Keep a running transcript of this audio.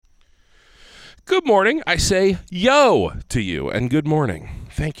Good morning. I say yo to you, and good morning.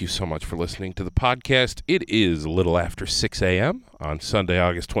 Thank you so much for listening to the podcast. It is a little after 6 a.m. on Sunday,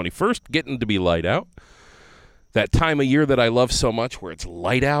 August 21st, getting to be light out. That time of year that I love so much where it's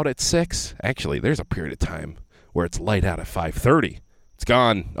light out at 6. Actually, there's a period of time where it's light out at 5:30. It's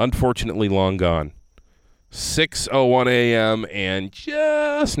gone. Unfortunately, long gone. 6:01 a.m. and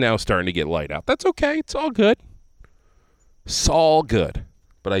just now starting to get light out. That's okay. It's all good. It's all good.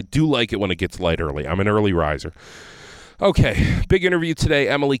 But I do like it when it gets light early. I'm an early riser. Okay, big interview today.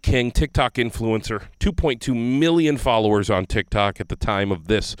 Emily King, TikTok influencer, 2.2 million followers on TikTok at the time of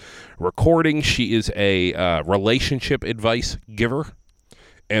this recording. She is a relationship advice giver,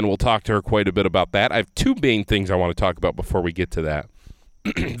 and we'll talk to her quite a bit about that. I have two main things I want to talk about before we get to that,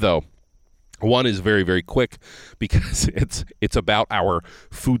 though. One is very, very quick because it's about our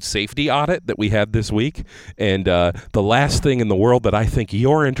food safety audit that we had this week. And the last thing in the world that I think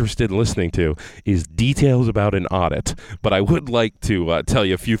you're interested in listening to is details about an audit. But I would like to tell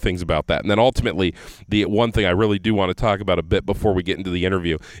you a few things about that. And then ultimately, the one thing I really do want to talk about a bit before we get into the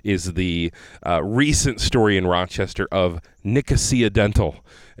interview is the recent story in Rochester of Nicosia Dental.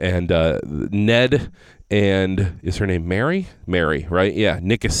 And Ned and is her name Mary? Mary, right? Yeah,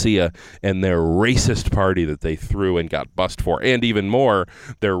 Nicosia and their racist party that they threw and got busted for, and even more,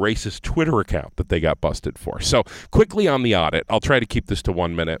 their racist Twitter account that they got busted for. So quickly on the audit, I'll try to keep this to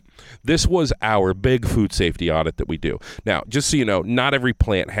 1 minute. This was our big food safety audit that we do. Now, just so you know, not every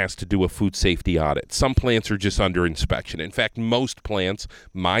plant has to do a food safety audit. Some plants are just under inspection. In fact, most plants,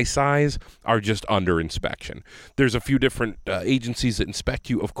 my size, are just under inspection. There's a few different agencies that inspect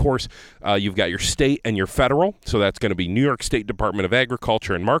you. Of course, you've got your state and your federal, so that's going to be New York State Department of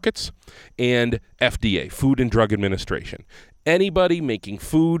Agriculture and Markets, and FDA, Food and Drug Administration. Anybody making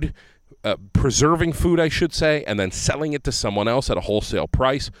food, preserving food, I should say, and then selling it to someone else at a wholesale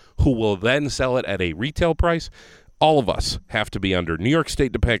price, who will then sell it at a retail price, all of us have to be under New York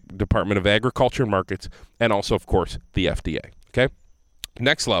State Department of Agriculture and Markets, and also, of course, the FDA, okay?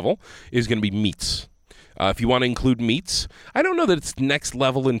 Next level is going to be meats. If you want to include meats, I don't know that it's next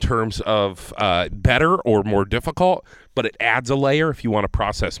level in terms of better or more difficult, but it adds a layer if you want to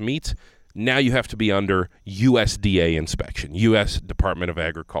process meats. Now you have to be under USDA inspection, U.S. Department of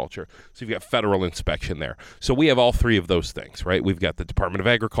Agriculture. So you've got federal inspection there. So we have all three of those things, right? We've got the Department of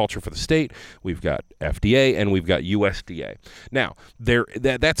Agriculture for the state, we've got FDA, and we've got USDA. Now,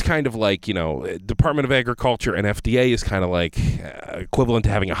 that's kind of like, you know, Department of Agriculture and FDA is kind of like equivalent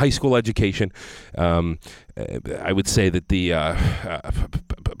to having a high school education. I would say that the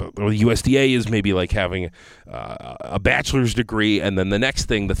USDA is maybe like having a bachelor's degree, and then the next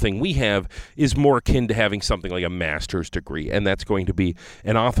thing, the thing we have, is more akin to having something like a master's degree, and that's going to be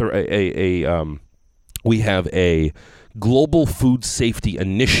an we have a Global Food Safety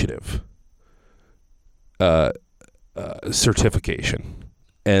Initiative certification.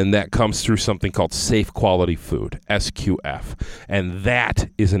 And that comes through something called Safe Quality Food, SQF. And that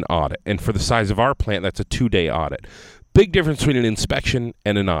is an audit. And for the size of our plant, that's a 2-day audit. Big difference between an inspection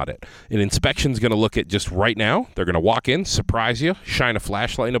and an audit. An inspection is going to look at just right now. They're going to walk in, surprise you, shine a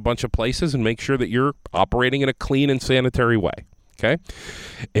flashlight in a bunch of places, and make sure that you're operating in a clean and sanitary way. Okay?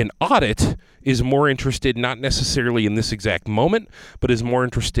 An audit is more interested not necessarily in this exact moment, but is more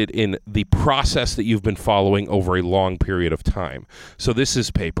interested in the process that you've been following over a long period of time. So this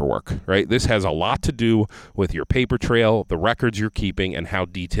is paperwork, right? This has a lot to do with your paper trail, the records you're keeping, and how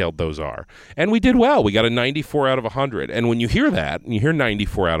detailed those are. And we did well. We got a 94 out of 100. And when you hear that, and you hear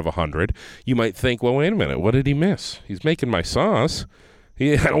 94 out of 100, you might think, well, wait a minute, what did he miss? He's making my sauce.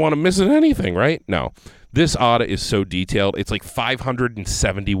 I don't want to miss anything, right? No. This audit is so detailed. It's like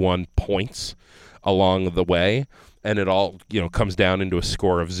 571 points along the way, and it all, you know, comes down into a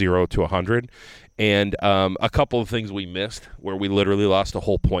score of 0 to 100. And a couple of things we missed where we literally lost a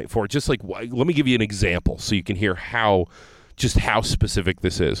whole point for. Just like, let me give you an example so you can hear how specific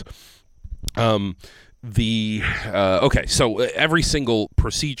this is. Okay, so every single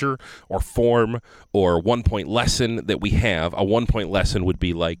procedure or form or 1-point lesson that we have, a 1-point lesson would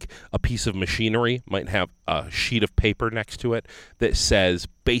be like a piece of machinery might have a sheet of paper next to it that says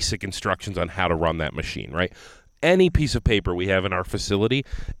basic instructions on how to run that machine, right? Any piece of paper we have in our facility,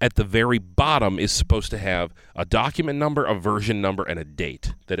 at the very bottom is supposed to have a document number, a version number, and a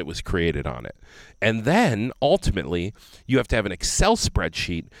date that it was created on it. And then, ultimately, you have to have an Excel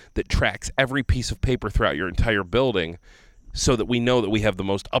spreadsheet that tracks every piece of paper throughout your entire building so that we know that we have the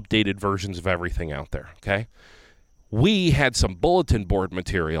most updated versions of everything out there, okay? We had some bulletin board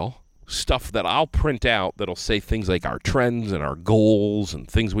material stuff that I'll print out that'll say things like our trends and our goals and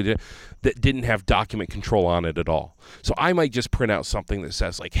things we did that didn't have document control on it at all. So I might just print out something that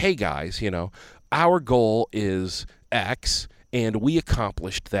says like, hey guys, our goal is X and we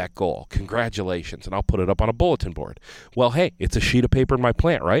accomplished that goal. Congratulations. And I'll put it up on a bulletin board. Well, hey, it's a sheet of paper in my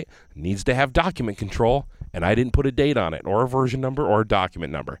plant, right? It needs to have document control, and I didn't put a date on it or a version number or a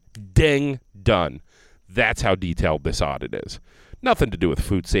document number. Ding, done. That's how detailed this audit is. Nothing to do with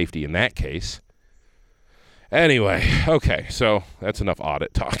food safety in that case. Anyway, okay, so that's enough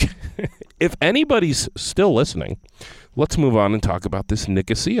audit talk. If anybody's still listening, let's move on and talk about this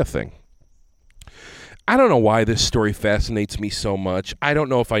Nicosia thing. I don't know why this story fascinates me so much. I don't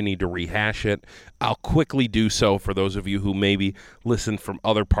know if I need to rehash it. I'll quickly do so for those of you who maybe listen from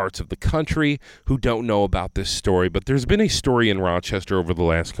other parts of the country who don't know about this story. But there's been a story in Rochester over the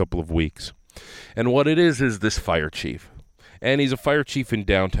last couple of weeks. And what it is this fire chief. And he's a fire chief in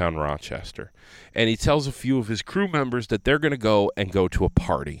downtown Rochester. And he tells a few of his crew members that they're going to go to a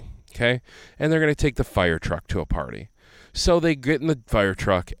party. Okay? And they're going to take the fire truck to a party. So they get in the fire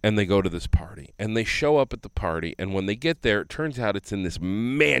truck and they go to this party. And they show up at the party. And when they get there, it turns out it's in this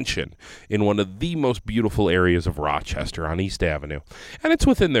mansion in one of the most beautiful areas of Rochester on East Avenue. And it's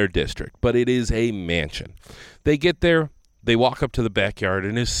within their district, but it is a mansion. They get there. They walk up to the backyard,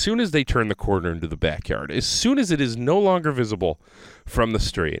 and as soon as they turn the corner into the backyard, as soon as it is no longer visible from the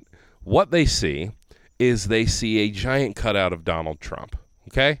street, what they see is they see a giant cutout of Donald Trump,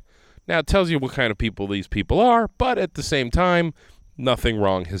 okay? Now, it tells you what kind of people these people are, but at the same time, nothing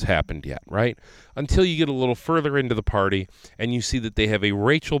wrong has happened yet, right? Until you get a little further into the party, and you see that they have a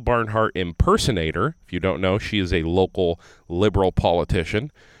Rachel Barnhart impersonator. If you don't know, she is a local liberal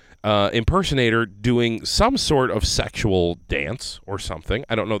politician. Impersonator doing some sort of sexual dance or something.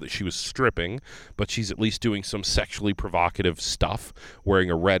 I don't know that she was stripping, but she's at least doing some sexually provocative stuff,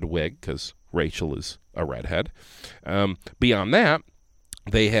 wearing a red wig because Rachel is a redhead. Beyond that,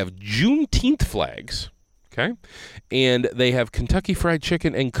 they have Juneteenth flags, okay? And they have Kentucky Fried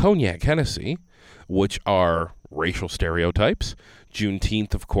Chicken and Cognac Hennessy, which are racial stereotypes.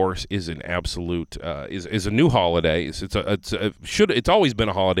 Juneteenth, of course, is an absolute is a new holiday. It's always been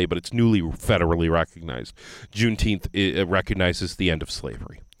a holiday, but it's newly federally recognized. Juneteenth recognizes the end of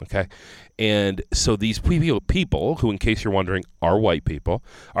slavery. Okay, and so these people, who, in case you're wondering, are white people,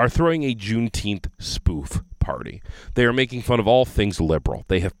 are throwing a Juneteenth spoof party. They are making fun of all things liberal.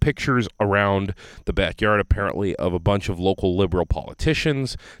 They have pictures around the backyard, apparently, of a bunch of local liberal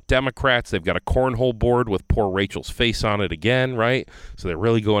politicians, Democrats. They've got a cornhole board with poor Rachel's face on it again, right? So they're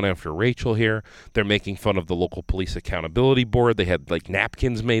really going after Rachel here. They're making fun of the local police accountability board. They had like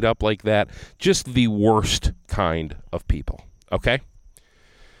napkins made up like that. Just the worst kind of people, okay?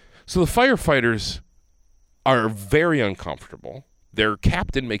 So the firefighters are very uncomfortable. Their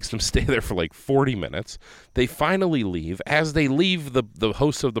captain makes them stay there for like 40 minutes. They finally leave. As they leave, the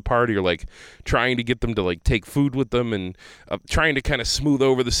hosts of the party are like trying to get them to like take food with them and trying to kind of smooth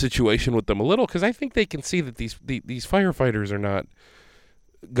over the situation with them a little, because I think they can see that these firefighters are not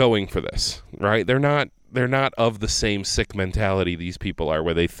going for this, right? They're not of the same sick mentality these people are,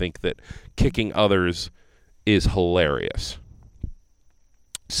 where they think that kicking others is hilarious.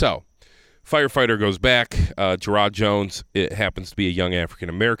 So, firefighter goes back. Gerard Jones, it happens to be a young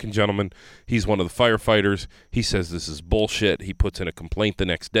African-American gentleman. He's one of the firefighters. He says this is bullshit. He puts in a complaint the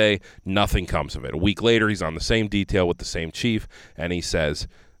next day. Nothing comes of it. A week later, he's on the same detail with the same chief, and he says,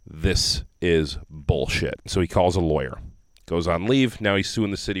 this is bullshit. So he calls a lawyer. Goes on leave. Now he's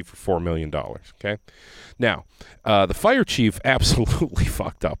suing the city for $4 million, okay? Now, the fire chief absolutely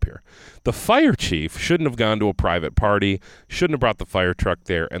fucked up here. The fire chief shouldn't have gone to a private party, shouldn't have brought the fire truck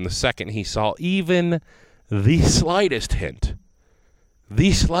there, and the second he saw even the slightest hint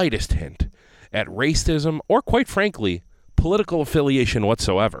at racism or, quite frankly, political affiliation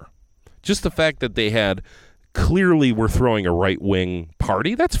whatsoever, just the fact that they had clearly were throwing a right-wing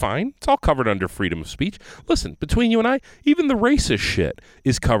party, that's fine. It's all covered under freedom of speech. Listen, between you and I, even the racist shit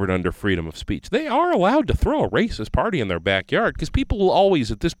is covered under freedom of speech. They are allowed to throw a racist party in their backyard, because people will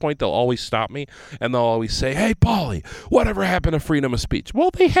always, at this point, they'll always stop me, and they'll always say, hey, Paulie, whatever happened to freedom of speech? Well,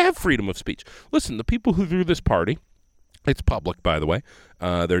 they have freedom of speech. Listen, the people who threw this party, it's public, by the way.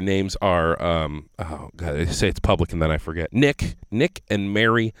 Their names are, they say it's public and then I forget. Nick and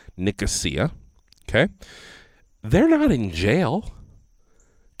Mary Nicosia, okay? They're not in jail.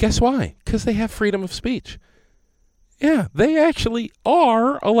 Guess why? Because they have freedom of speech. Yeah, they actually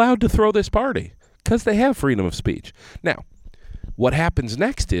are allowed to throw this party because they have freedom of speech. Now, what happens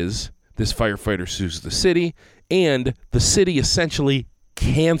next is this firefighter sues the city, and the city essentially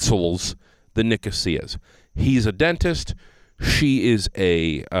cancels the Nicosias. He's a dentist. She is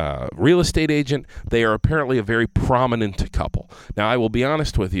a real estate agent. They are apparently a very prominent couple. Now, I will be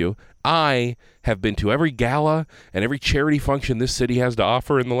honest with you. I have been to every gala and every charity function this city has to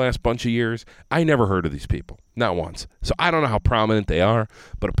offer in the last bunch of years. I never heard of these people, not once. So I don't know how prominent they are,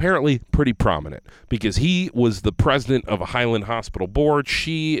 but apparently pretty prominent because he was the president of a Highland Hospital board.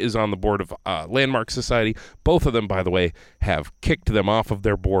 She is on the board of Landmark Society. Both of them, by the way, have kicked them off of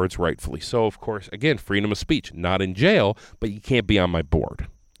their boards, rightfully so, of course. Again, freedom of speech, not in jail, but you can't be on my board,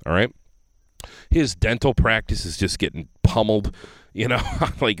 all right? His dental practice is just getting pummeled. You know,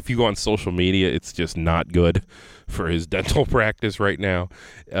 like if you go on social media, it's just not good for his dental practice right now.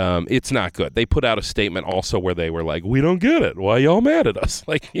 It's not good. They put out a statement also where they were like, we don't get it. Why y'all mad at us?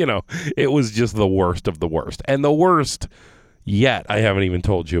 Like, you know, it was just the worst of the worst. And the worst yet I haven't even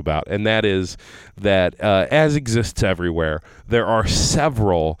told you about, and that is that as exists everywhere, there are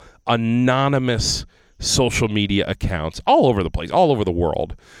several anonymous social media accounts all over the place, all over the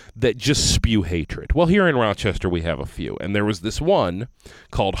world, that just spew hatred. Well, here in Rochester, we have a few. And there was this one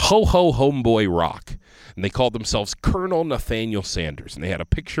called Ho Ho Homeboy Rock. And they called themselves Colonel Nathaniel Sanders. And they had a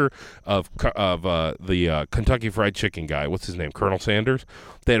picture of the Kentucky Fried Chicken guy. What's his name? Colonel Sanders.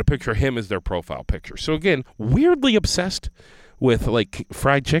 They had a picture of him as their profile picture. So, again, weirdly obsessed with, like,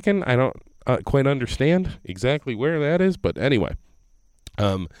 fried chicken. I don't quite understand exactly where that is. But anyway,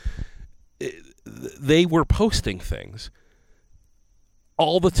 they were posting things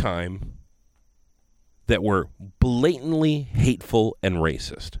all the time that were blatantly hateful and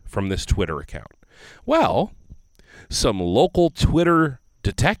racist from this Twitter account. Well, some local Twitter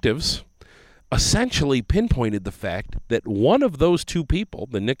detectives essentially pinpointed the fact that one of those two people,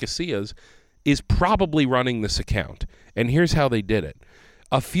 the Nicosias, is probably running this account. And here's how they did it.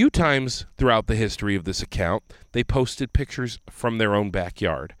 A few times throughout the history of this account, they posted pictures from their own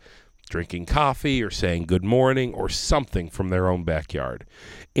backyard, drinking coffee or saying good morning or something from their own backyard.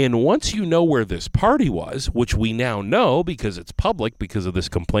 And once you know where this party was, which we now know because it's public because of this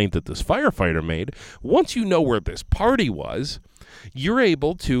complaint that this firefighter made, once you know where this party was, you're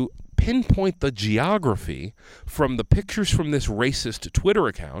able to pinpoint the geography from the pictures from this racist Twitter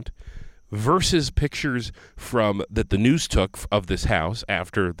account versus pictures from that the news took of this house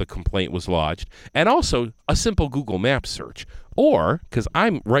after the complaint was lodged, and also a simple Google Maps search. Or, because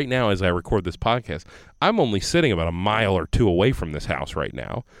I'm right now, as I record this podcast, I'm only sitting about a mile or two away from this house right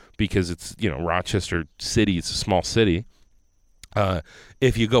now because it's, you know, Rochester City. It's a small city.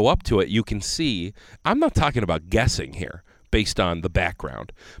 If you go up to it, you can see, I'm not talking about guessing here based on the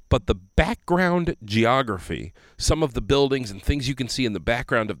background, but the background geography, some of the buildings and things you can see in the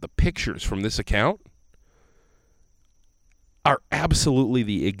background of the pictures from this account are absolutely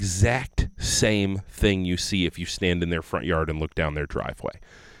the exact same thing you see if you stand in their front yard and look down their driveway,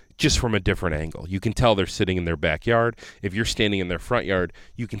 just from a different angle. You can tell they're sitting in their backyard. If you're standing in their front yard,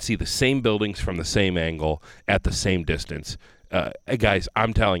 you can see the same buildings from the same angle at the same distance. Guys,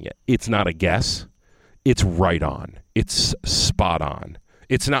 I'm telling you, it's not a guess. It's right on. It's spot on.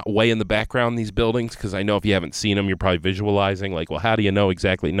 It's not way in the background, these buildings, because I know if you haven't seen them, you're probably visualizing, like, well, how do you know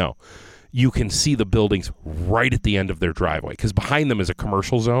exactly? No. You can see the buildings right at the end of their driveway, because behind them is a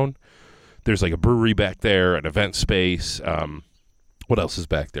commercial zone. There's like a brewery back there, an event space. What else is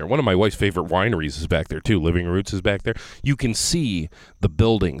back there? One of my wife's favorite wineries is back there, too. Living Roots is back there. You can see the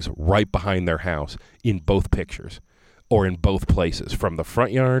buildings right behind their house in both pictures, or in both places, from the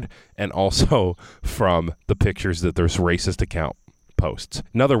front yard and also from the pictures that this racist account posts.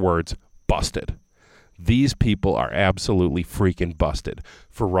 In other words, busted. These people are absolutely freaking busted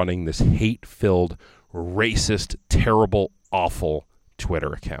for running this hate-filled, racist, terrible, awful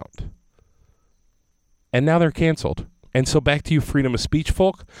Twitter account. And now they're canceled. And so back to you freedom of speech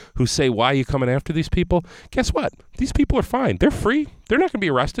folk who say, why are you coming after these people? Guess what? These people are fine. They're free. They're not going to be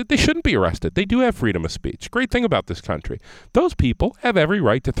arrested. They shouldn't be arrested. They do have freedom of speech. Great thing about this country. Those people have every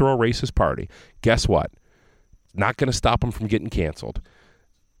right to throw a racist party. Guess what? Not going to stop them from getting canceled.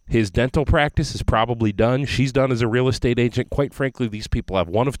 His dental practice is probably done. She's done as a real estate agent. Quite frankly, these people have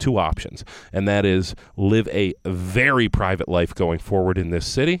one of two options, and that is live a very private life going forward in this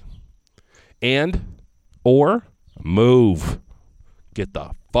city, or move. Get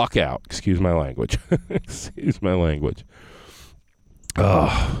the fuck out. Excuse my language. Excuse my language.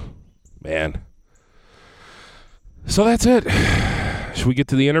 Oh, man. So that's it. Should we get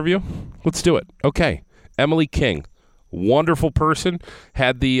to the interview? Let's do it. Okay. Emily King. Wonderful person.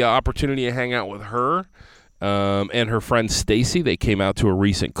 Had the opportunity to hang out with her and her friend Stacy. They came out to a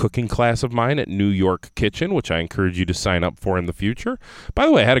recent cooking class of mine at New York Kitchen, which I encourage you to sign up for in the future. By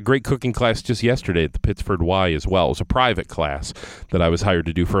the way, I had a great cooking class just yesterday at the Pittsford Y as well. It was a private class that I was hired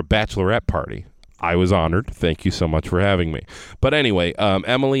to do for a bachelorette party. I was honored. Thank you so much for having me. But anyway,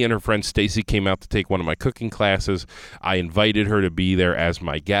 Emily and her friend Stacy came out to take one of my cooking classes. I invited her to be there as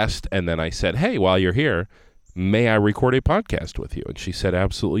my guest, and then I said, hey, while you're here, may I record a podcast with you? And she said,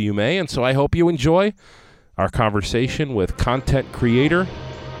 absolutely, you may. And so I hope you enjoy our conversation with content creator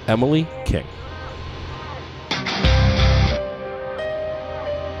Emily King.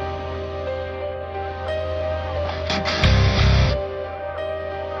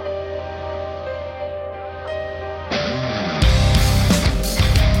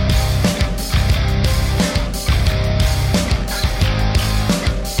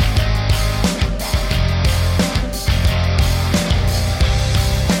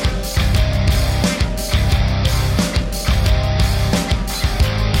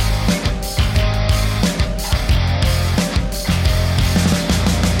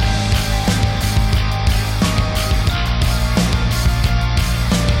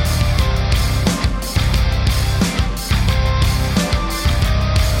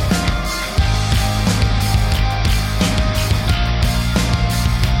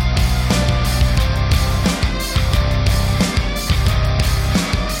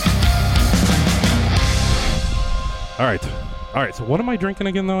 All right, so what am I drinking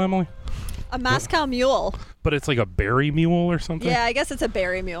again, though, Emily? A Moscow Mule. But it's like a berry mule or something? Yeah, I guess it's a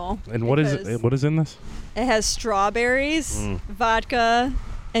berry mule. And what is it? What is in this? It has strawberries, vodka,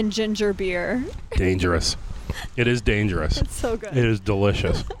 and ginger beer. Dangerous. It is dangerous. It's so good. It is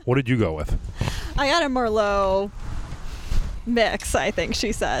delicious. What did you go with? I got a Merlot mix, I think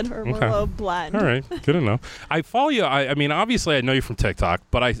she said, or Merlot blend. All right, good to know. I follow you. I mean, obviously, I know you from TikTok,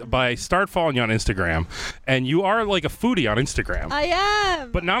 but I start following you on Instagram, and you are like a foodie on Instagram. I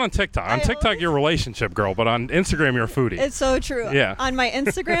am. But not on TikTok. On TikTok, you're a relationship girl, but on Instagram, you're a foodie. It's so true. Yeah. On my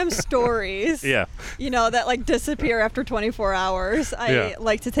Instagram stories, yeah, that like disappear after 24 hours, I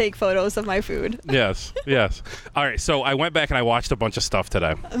like to take photos of my food. Yes. All right, so I went back and I watched a bunch of stuff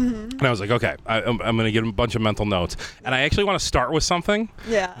today, and I was like, okay, I'm going to get a bunch of mental notes, and I actually want to start with something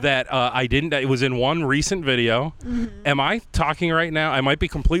that I didn't. It was in one recent video. Am I talking right now? I might be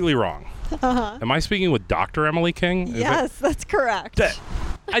completely wrong. Am I speaking with Dr. Emily King? Yes, that's correct.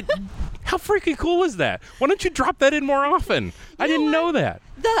 How freaking cool is that? Why don't you drop that in more often? I didn't know that.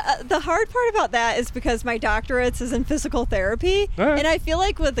 The hard part about that is because my doctorate is in physical therapy, and I feel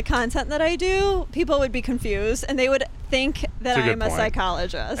like with the content that I do, people would be confused and they would think that I'm a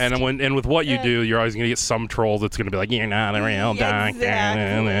psychologist. And with what you do, you're always going to get some troll that's going to be like, you're not a real doctor.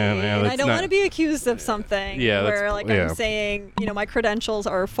 Exactly. And I don't want to be accused of something where I'm saying, my credentials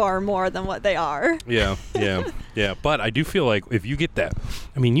are far more than what they are. Yeah. But I do feel like if you get that,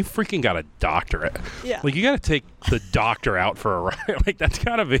 I mean, you freaking got a doctorate. Yeah. Like, you got to take the doctor out for a ride. Like, that's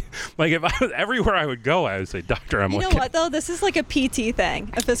got to be, like, if I was everywhere I would go, I would say, Dr. Emily. You know what, though? This is like a PT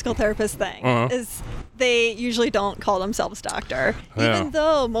thing, a physical therapist thing. Is they usually don't call themselves doctor. Even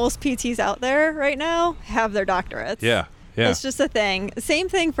though most PTs out there right now have their doctorates. Yeah. It's just a thing. Same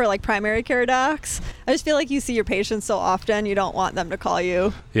thing for like primary care docs. I just feel like you see your patients so often, you don't want them to call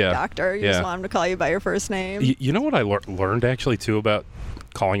you doctor. You just want them to call you by your first name. You know what I learned actually too about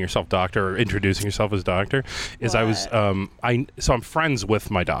calling yourself doctor or introducing yourself as doctor is I was so I'm friends with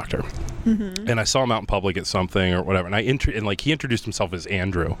my doctor, and I saw him out in public at something or whatever, and he introduced himself as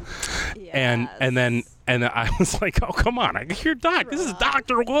Andrew, and then I was like, oh, come on, you're doc. This is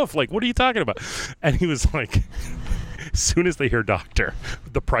Dr. Wolf. Like, what are you talking about? And he was like, as soon as they hear doctor,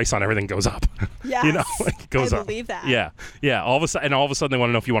 the price on everything goes up. Yes. It goes up. I believe that. Yeah. All of a sudden they want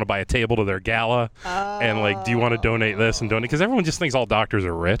to know if you want to buy a table to their gala, and like, do you want to donate this and donate? Because everyone just thinks all doctors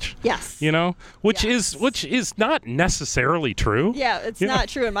are rich. Yes. Which is not necessarily true. Yeah, it's not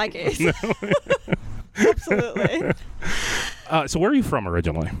true in my case. No. Absolutely. So where are you from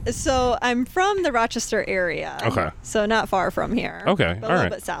originally? So I'm from the Rochester area. Okay. So not far from here. Okay. But a little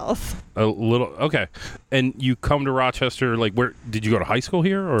bit south. A little. Okay. And you come to Rochester, like, where did you go to high school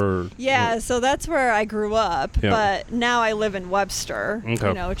here or? Yeah. So that's where I grew up. Yeah. But now I live in Webster,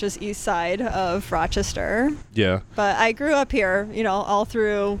 which is east side of Rochester. Yeah. But I grew up here, all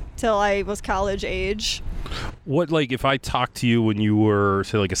through till I was college age. What, like, if I talked to you when you were,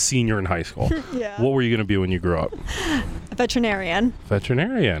 say, like a senior in high school, what were you going to be when you grew up? A veterinarian.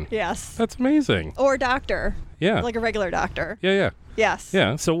 Veterinarian? Yes. That's amazing. Or doctor. Yeah. Like a regular doctor. Yeah. Yes.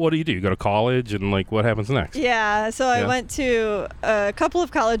 Yeah. So what do? You go to college, and like, what happens next? Yeah. So I went to a couple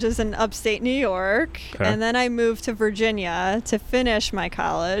of colleges in upstate New York, and then I moved to Virginia to finish my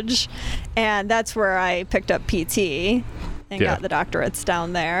college, and that's where I picked up PT and got the doctorates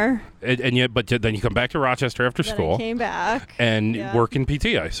down there. But then you come back to Rochester after school. I came back and work in PT.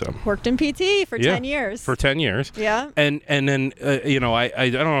 I assume. Worked in PT for 10 years. For 10 years. Yeah. And then I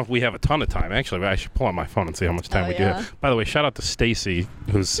don't know if we have a ton of time actually, but I should pull out my phone and see how much time we do have. By the way, shout out to Stacy,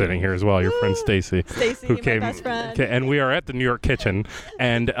 who's sitting here as well. Your friend Stacy, who came, my best friend. And we are at the New York Kitchen,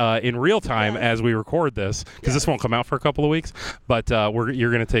 and in real time as we record this, because this won't come out for a couple of weeks, but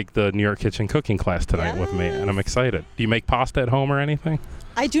you're going to take the New York Kitchen cooking class tonight with me, and I'm excited. Do you make pasta at home or anything?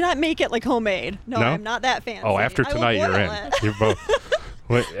 I do not make it like homemade. No, I'm not that fancy. Oh, after tonight you're in. You're both.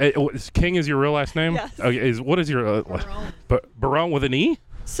 King is your real last name? Yes. Okay, what is your Barone with an E?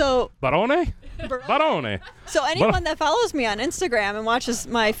 So Barone? Barone. So anyone that follows me on Instagram and watches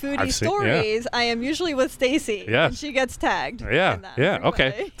my foodie stories, I am usually with Stacy. Yes. And she gets tagged. Yeah.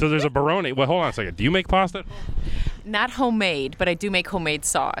 Okay. So there's a Barone. Well, hold on a second. Do you make pasta? Not homemade, but I do make homemade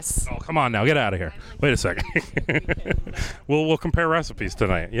sauce. Oh, come on now. Get out of here. Wait a second. We'll compare recipes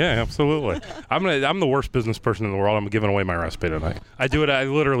tonight. Yeah, absolutely. I'm the worst business person in the world. I'm giving away my recipe tonight. I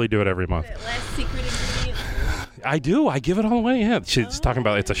literally do it every month. Last secret ingredient. I do. I give it all away. Yeah. She's talking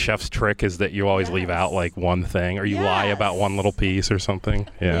about it's a chef's trick is that you always leave out like one thing or you lie about one little piece or something.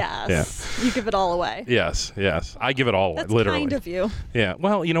 Yeah. Yes. Yeah. You give it all away. Yes. I give it all away. That's literally. Kind of you. Yeah.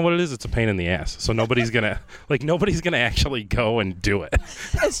 Well, you know what it is? It's a pain in the ass. So nobody's gonna actually go and do it.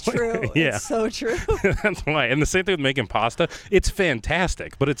 It's true. Yeah. It's so true. That's why. And the same thing with making pasta. It's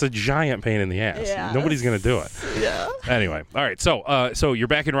fantastic, but it's a giant pain in the ass. Yeah. Nobody's gonna do it. Yeah. Anyway. All right. So you're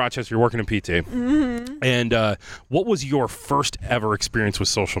back in Rochester. You're working in PT. Mm-hmm. And what was your first ever experience with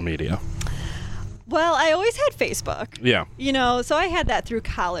social media? Well, I always had Facebook. Yeah. So I had that through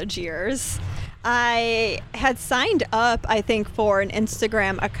college years. I had signed up, I think, for an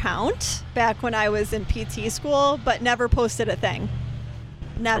Instagram account back when I was in PT school, but never posted a thing.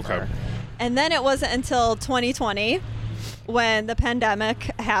 Never. Okay. And then it wasn't until 2020 when the pandemic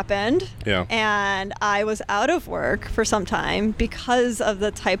happened and I was out of work for some time because of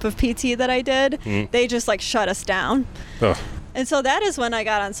the type of PT that I did. They just shut us down. Ugh. And so that is when I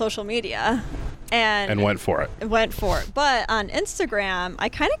got on social media and went for it. But on Instagram, I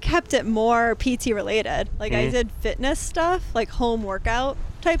kind of kept it more PT related. I did fitness stuff, like home workout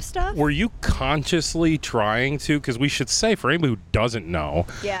type stuff. Were you consciously trying to, because we should say for anybody who doesn't know,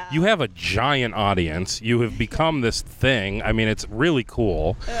 you have a giant audience. You have become this thing. I mean, it's really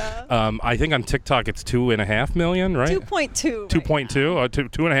cool. I think on TikTok it's 2.5 million, right? 2.2. 2.2?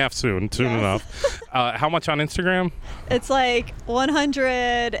 2.5 soon enough. How much on Instagram? It's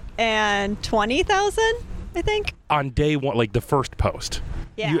 120,000, I think. On day one, the first post.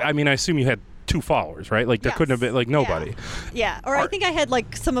 Yeah. I assume you had 2 followers, right? There couldn't have been nobody. Yeah. Or I think I had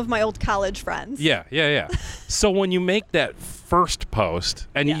some of my old college friends. Yeah. So when you make that first post,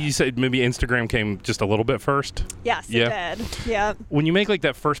 and you said maybe Instagram came just a little bit first? Yes, it did. Yeah. When you make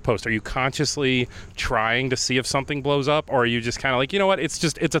that first post, are you consciously trying to see if something blows up, or are you just kind of you know what, it's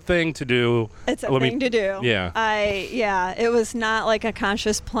a thing to do? It's a thing to do. Yeah. It was not a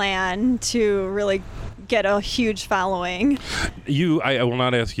conscious plan to really get a huge following. I will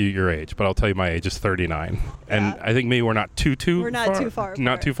not ask you your age, but I'll tell you my age is 39. And I think maybe we're not too We're not far, too far apart.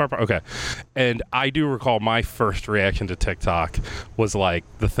 Not too far apart. Okay. And I do recall my first reaction to TikTok was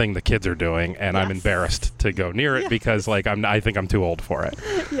the thing the kids are doing, and I'm embarrassed to go near it because I think I'm too old for it.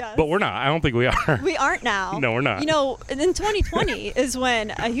 Yes. But we're not. I don't think we are. We aren't now. No, we're not. In 2020 is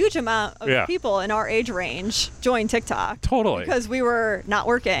when a huge amount of people in our age range joined TikTok. Totally. Because we were not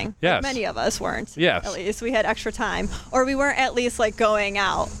working. Yes. Many of us weren't. Yes. At least we had extra time, or we weren't at least going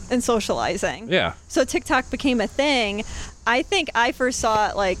out and socializing. Yeah. So TikTok became a thing. I think I first saw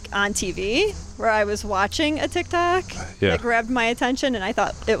it on TV, where I was watching a TikTok that grabbed my attention, and I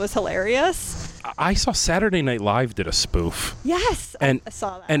thought it was hilarious. I saw Saturday Night Live did a spoof. Yes, I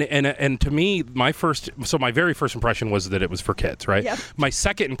saw that. And to me, my very first impression was that it was for kids, right? Yep. My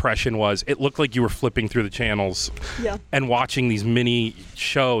second impression was it looked like you were flipping through the channels and watching these mini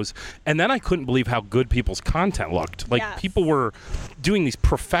shows. And then I couldn't believe how good people's content looked. People were doing these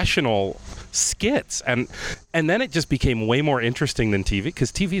professional skits, and then it just became way more interesting than TV,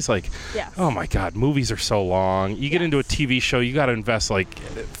 because TV's oh my God, movies are so long. You get into a TV show, you got to invest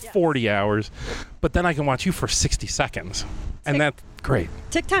 40 hours, but then I can watch you for 60 seconds, and that's great.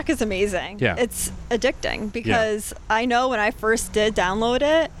 TikTok is amazing. Yeah. It's addicting because I know when I first did download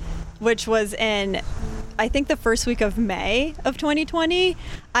it, which was in I think the first week of May of 2020,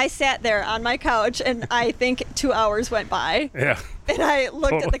 I sat there on my couch and I think 2 hours went by. Yeah. And I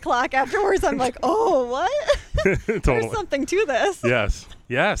looked at the clock afterwards. I'm like, oh, what? Totally. There's something to this. Yes.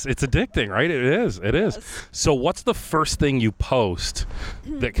 Yes, it's addicting, right? It is. Yes. So what's the first thing you post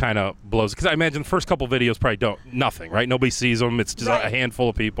that kind of blows? Because I imagine the first couple videos probably nothing, right? Nobody sees them. It's just a Right. handful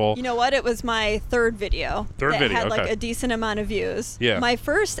of people. You know what? It was my third video. Third that video, had like okay. a decent amount of views. Yeah. My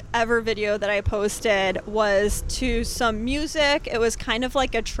first ever video that I posted was to some music. It was kind of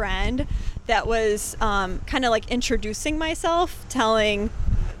like a trend that was kind of like introducing myself, telling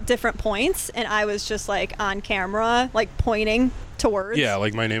different points, and I was just like on camera, like pointing to words. Yeah,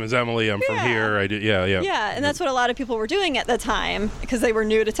 like my name is Emily. I'm from Yeah. here. I do. Yeah. Yeah, and that's what a lot of people were doing at the time because they were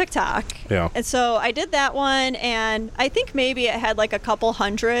new to TikTok. Yeah. And so I did that one, and I think maybe it had like a couple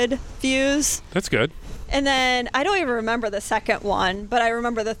hundred views. That's good. And then I don't even remember the second one, but I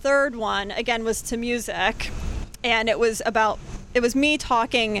remember the third one, again, was to music. And it was me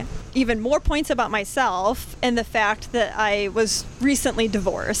talking even more points about myself and the fact that I was recently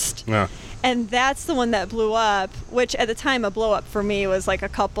divorced. Yeah. And that's the one that blew up, which at the time a blow up for me was like a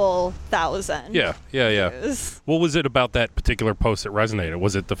couple thousand. Yeah. views. What was it about that particular post that resonated?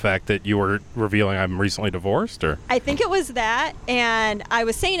 Was it the fact that you were revealing I'm recently divorced, or? I think it was that, and I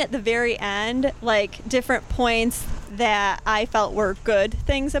was saying at the very end, like different points that I felt were good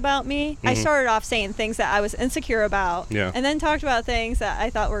things about me. I started off saying things that I was insecure about, Yeah. and then talked about things that I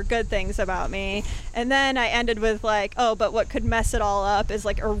thought were good things about me, and then I ended with like, oh, but what could mess it all up is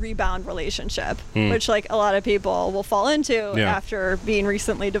like a rebound relationship, which like a lot of people will fall into Yeah. after being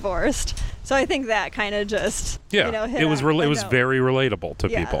recently divorced. So I think that kind of just Yeah, you know, hit it was a it was note. very relatable to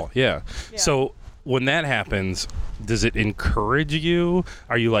Yeah. people. Yeah. Yeah. So when that happens, does it encourage you?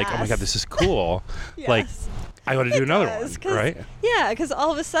 Are you like, oh my Yes. god, this is cool? Like, Yes. I got to do another does, one, 'cause- right? Yeah, because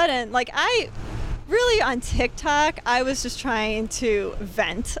all of a sudden, like I really on TikTok, I was just trying to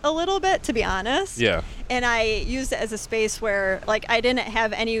vent a little bit, to be honest. Yeah. And I used it as a space where, like, I didn't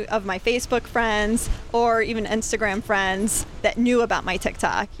have any of my Facebook friends or even Instagram friends that knew about my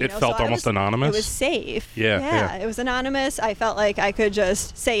TikTok. You It know? felt So almost It anonymous? was safe. Yeah. It was anonymous. I felt like I could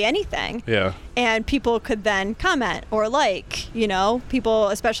just say anything. Yeah. And people could then comment or like, you know, people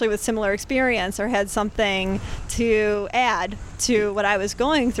especially with similar experience or had something to add to what I was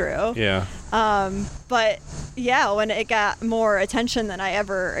going through. Yeah. But yeah, when it got more attention than I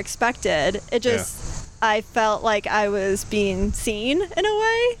ever expected, it just, I felt like I was being seen in a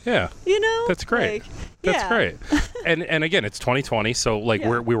way, Yeah. you know? That's great. Like, That's yeah. great. And again, it's 2020, so like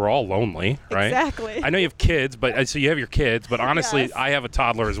Yeah. we were all lonely, right? Exactly. I know you have kids, but so you have your kids, but honestly, Yes. I have a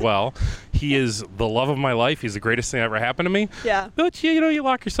toddler as well. He is the love of my life. He's the greatest thing that ever happened to me. Yeah. But you know, you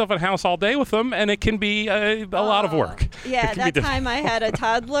lock yourself in a house all day with them, and it can be a lot of work. Yeah, It can be that time I had a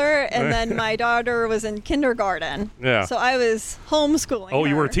toddler, and then my daughter was in kindergarten. Yeah. So I was homeschooling. Oh,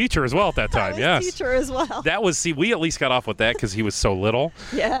 you were a her. teacher as well at that I time. was Yes. a teacher as well. That was, see, we at least got off with that because he was so little.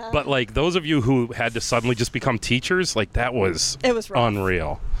 Yeah. But like those of you who had to suddenly just become teachers, like that was It was rough.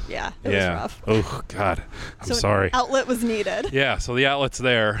 unreal. Yeah, it Yeah. was rough. Oh God, I'm So an sorry. Outlet was needed. Yeah, so the outlet's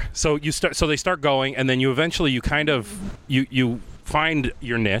there. So they start going, and then you eventually you find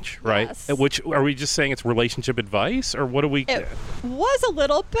your niche, right? Yes. Which are we just saying it's relationship advice, or what do we? It was a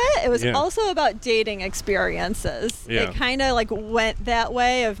little bit. It was Yeah. also about dating experiences. Yeah. It kind of like went that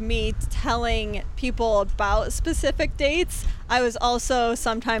way of me telling people about specific dates. I was also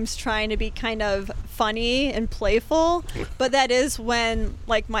sometimes trying to be kind of funny and playful, but that is when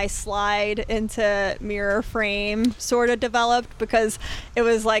like my slide into mirror frame sort of developed, because it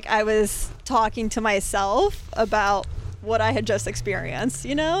was like I was talking to myself about what I had just experienced,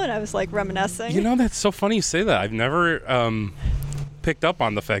 you know, and I was like reminiscing. You know, that's so funny you say that. I've never picked up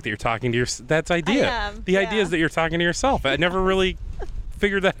on the fact that you're talking to your. That's idea. am, The idea yeah. is that you're talking to yourself. I never really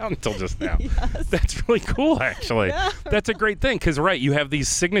figured that out until just now. Yes. That's really cool, actually. Yeah. That's a great thing because, right, you have these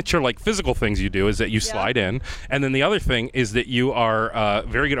signature, like, physical things you do is that you slide in. And then the other thing is that you are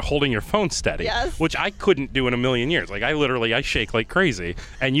very good at holding your phone steady, Yes. which I couldn't do in a million years. Like, I shake like crazy.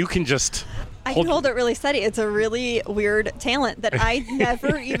 And you can just I can hold it really steady. It's a really weird talent that I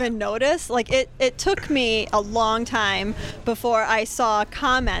never even noticed. Like it took me a long time before I saw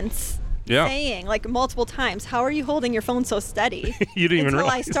comments Yeah. saying like multiple times, "How are you holding your phone so steady?" You didn't even Until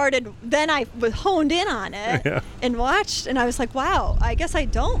realize. I started. Then I was honed in on it Yeah. and watched, and I was like, "Wow, I guess I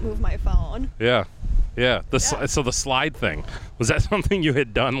don't move my phone." Yeah. Yeah. Yeah. So the slide thing, was that something you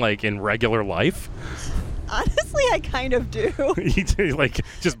had done like in regular life? Honestly, I kind of do. You do, like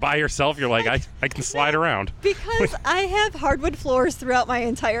just by yourself, you're like, I can slide around. Because I have hardwood floors throughout my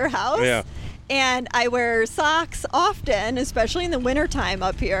entire house. Yeah. And I wear socks often, especially in the wintertime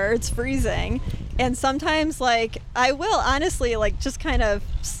up here. It's freezing. And sometimes, like, I will honestly, like, just kind of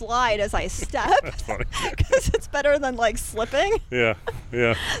slide as I step. That's funny. Because it's better than, like, slipping. Yeah.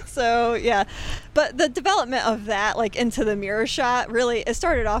 So, yeah. But the development of that, like, into the mirror shot, really, it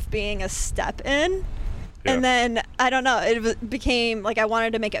started off being a step in. Yeah. And then, I don't know, became, like, I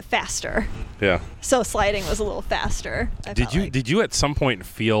wanted to make it faster. Yeah. So sliding was a little faster. Did you at some point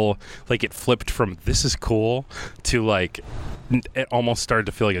feel like it flipped from this is cool to like it almost started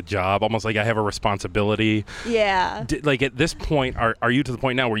to feel like a job, almost like I have a responsibility? Yeah. Like at this point, are you to the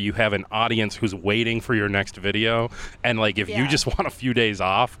point now where you have an audience who's waiting for your next video, and like if you just want a few days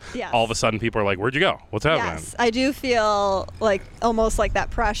off, all of a sudden people are like, "Where'd you go? What's happening?" Yes, I do feel like almost like that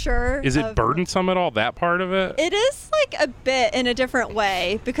pressure. Is it burdensome at all, that part of it? It is like a bit in a different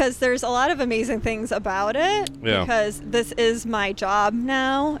way because there's a lot of amazing things about it. Yeah. Because this is my job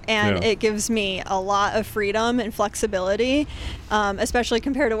now, and it gives me a lot of freedom and flexibility. Especially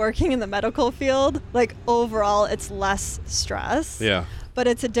compared to working in the medical field. Like overall, it's less stress. Yeah. But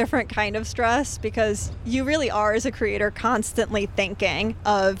it's a different kind of stress because you really are, as a creator, constantly thinking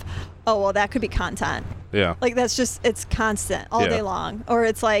of, oh, well, that could be content. Yeah. Like that's just, it's constant all day long. Or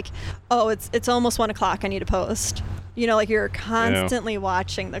it's like, oh, it's almost 1 o'clock. I need to post. You know, like you're constantly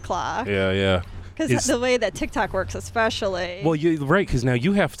watching the clock. Yeah. Because the way that TikTok works, especially. Well, you're right, because now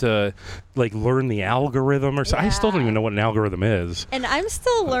you have to like learn the algorithm or something. I still don't even know what an algorithm is. And I'm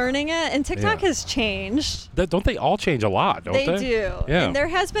still learning it, and TikTok has changed. Don't they all change a lot, don't they? They do. Yeah. And there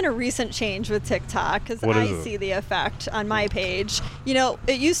has been a recent change with TikTok, because I see the effect on my page. You know,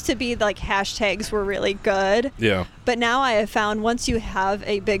 it used to be like hashtags were really good. Yeah. But now I have found once you have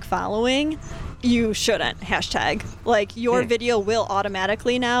a big following, you shouldn't hashtag. Like your video will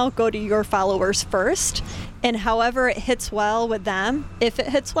automatically now go to your followers first, and however it hits well with them, if it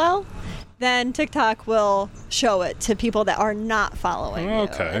hits well, then TikTok will show it to people that are not following you.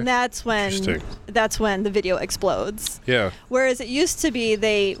 And that's when the video explodes. Yeah. Whereas it used to be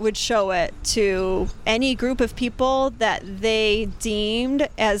they would show it to any group of people that they deemed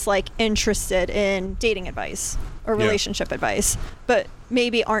as like interested in dating advice or relationship advice, but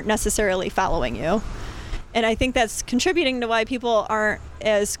maybe aren't necessarily following you. And I think that's contributing to why people aren't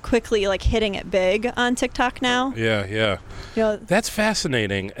as quickly like hitting it big on TikTok now. Yeah. You know, that's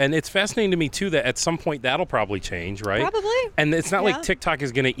fascinating. And it's fascinating to me too that at some point that'll probably change, right? Probably. And it's not like TikTok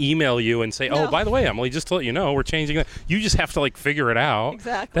is going to email you and say, oh, by the way, Emily, just to let you know, we're changing that. You just have to like figure it out.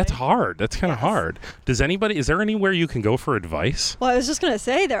 Exactly. That's hard. That's kind of hard. Is there anywhere you can go for advice? Well, I was just going to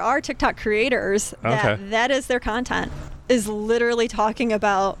say there are TikTok creators that is their content, is literally talking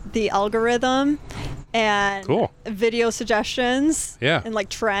about the algorithm and video suggestions and like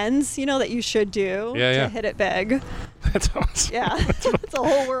trends, you know, that you should do to hit it big. That's awesome. Yeah, it's a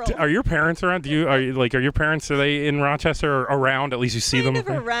whole world. Are your parents around? Are your parents, are they in Rochester or around? At least you see them? Kind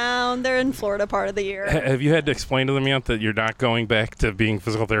of around. They're in Florida part of the year. Have you had to explain to them yet that you're not going back to being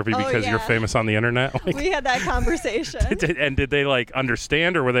physical therapy because you're famous on the internet? Like, we had that conversation. And did they like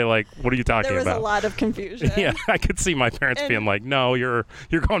understand, or were they like, what are you talking about? There was a lot of confusion. Yeah, I could see my parents being like, no, you're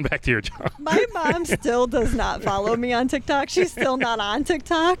going back to your job. My mom still does not follow me on TikTok. She's still not on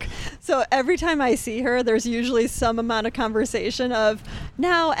TikTok. So every time I see her, there's usually some amount of conversation of,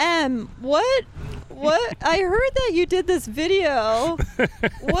 now, Em, what? I heard that you did this video.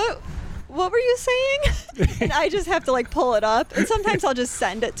 What were you saying? And I just have to like pull it up, and sometimes I'll just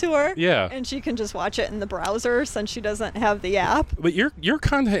send it to her. Yeah. And she can just watch it in the browser since she doesn't have the app. But your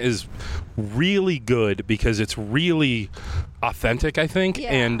content is really good because it's really authentic, I think.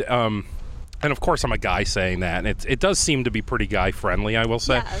 Yeah. And of course, I'm a guy saying that, and it does seem to be pretty guy-friendly, I will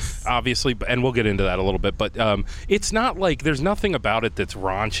say, obviously, and we'll get into that a little bit, but it's not like, there's nothing about it that's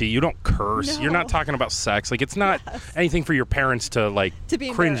raunchy. You don't curse. No. You're not talking about sex. Like, it's not anything for your parents to, like, to be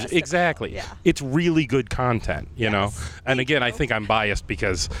cringe. Exactly. Yeah. It's really good content, you know? And again, I think I'm biased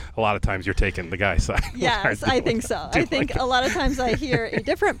because a lot of times you're taking the guy side. Yes, I think so. I think a lot of times I hear a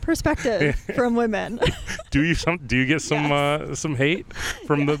different perspective from women. Do you get some hate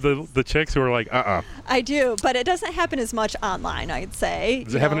from the chicks who are like, I do, but it doesn't happen as much online, I'd say.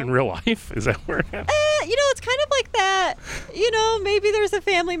 Does it happen in real life? Is that where it happens? You know, it's kind of like that. You know, maybe there's a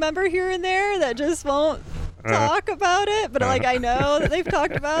family member here and there that just won't talk about it, but like I know that they've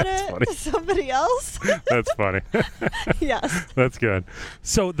talked about it to somebody else. That's funny. Yes. That's good.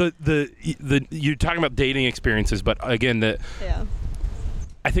 So the you're talking about dating experiences, but again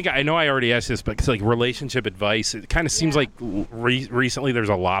I know I already asked this, but it's like relationship advice. It kind of seems like recently there's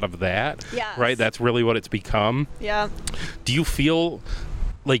a lot of that, right? That's really what it's become. Yeah. Do you feel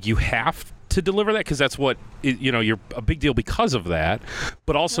like you have to deliver that because that's what you're a big deal because of that,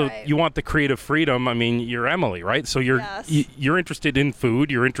 but also Right. you want the creative freedom. I mean, you're Emily, right? So you're Yes. you're interested in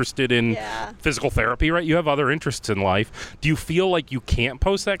food, you're interested in Yeah. physical therapy, right? You have other interests in life. Do you feel like you can't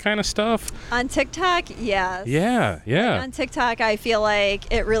post that kind of stuff? On TikTok, yes. Yeah. On TikTok, I feel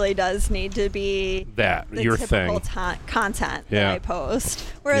like it really does need to be That the your typical thing. content Yeah. that I post.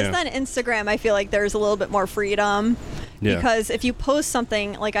 Whereas Yeah. then Instagram, I feel like there's a little bit more freedom. Yeah. Because if you post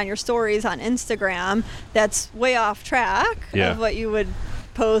something like on your stories on Instagram that's way off track Yeah. of what you would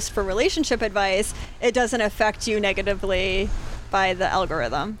post for relationship advice, it doesn't affect you negatively by the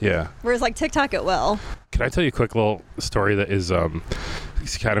algorithm. Yeah. Whereas like TikTok, it will. Can I tell you a quick little story that is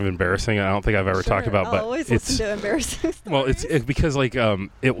it's kind of embarrassing? I don't think I've ever talked about, I'll but always it's listen to embarrassing stories. well, it's because like I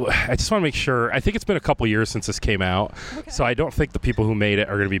just want to make sure. I think it's been a couple years since this came out, so I don't think the people who made it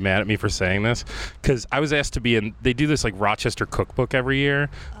are going to be mad at me for saying this. Because I was asked to be in. They do this like Rochester cookbook every year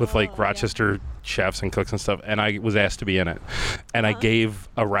with like yeah. Rochester chefs and cooks and stuff, and I was asked to be in it, and I gave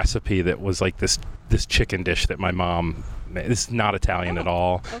a recipe that was like this chicken dish that my mom made. This is not Italian at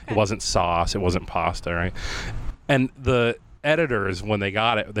all. okay. It wasn't sauce. It wasn't pasta, right? And the editors, when they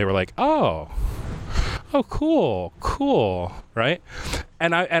got it, they were like, oh, cool, right?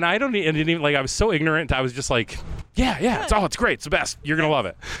 And I didn't even like, I was so ignorant. I was just like, yeah, it's great, it's the best, you're gonna love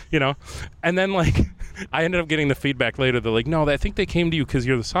it, and then like I ended up getting the feedback later. They're like, no, I think they came to you because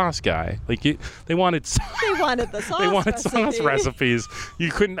you're the sauce guy. Like they wanted They wanted the sauce they wanted recipe. sauce recipes.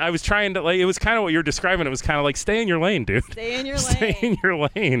 You couldn't. I was trying to like. It was kind of what you're describing. It was kind of like stay in your lane, dude. Stay in your Stay in lane. your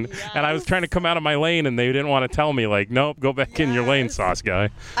lane. And I was Yes. trying to come out of my lane, and they didn't want to tell me like, nope, go back in your lane, Yes. sauce guy.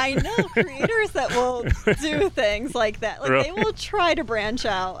 I know creators that will do things like that. Like Really? they will try to branch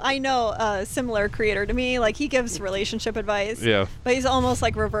out. I know a similar creator to me. Like he gives relationship advice. Yeah. But he's almost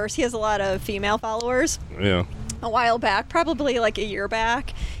like reverse. He has a lot of female followers. Yeah. A while back, probably like a year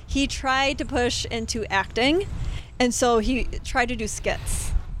back, he tried to push into acting, and so he tried to do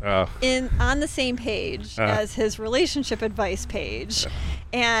skits on the same page as his relationship advice page,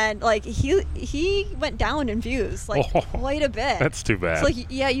 and like he went down in views like quite a bit. That's too bad. So like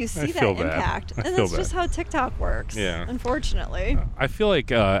you see I that feel bad. impact, I and feel that's just bad. how TikTok works. Yeah. Unfortunately. I feel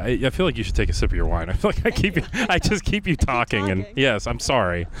like I feel like you should take a sip of your wine. I feel like I just keep you talking, and talking. yes, I'm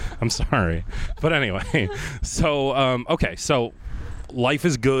sorry, but anyway, so okay, so life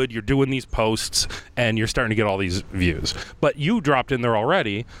is good. You're doing these posts, and you're starting to get all these views. But you dropped in there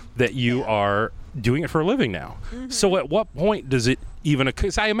already that you are doing it for a living now. Mm-hmm. So at what point does it even?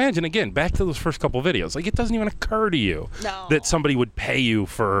 Because I imagine again, back to those first couple videos, like it doesn't even occur to you No. that somebody would pay you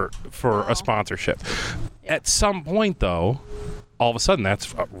for a sponsorship. At some point, though, all of a sudden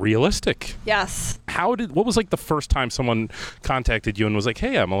that's realistic. Yes. What was like the first time someone contacted you and was like,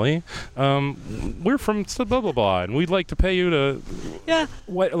 hey, Emily, we're from blah, blah, blah, and we'd like to pay you to, Yeah.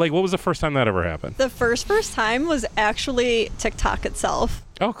 what was the first time that ever happened? The first time was actually TikTok itself.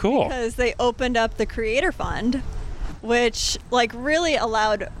 Oh, cool. Because they opened up the Creator Fund, which like really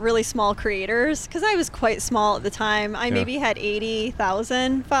allowed really small creators, because I was quite small at the time. I maybe had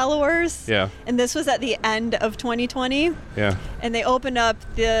 80,000 followers. Yeah. And this was at the end of 2020. Yeah. And they opened up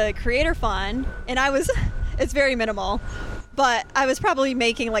the Creator Fund, and it's very minimal, but I was probably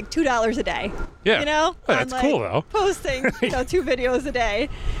making like $2 a day. Yeah. You know? Oh, that's on, like, cool, though. Posting 2 videos a day.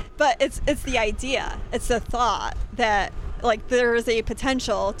 But it's the idea. It's the thought that like there is a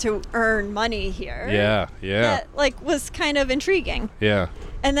potential to earn money here. Yeah. That like was kind of intriguing. Yeah.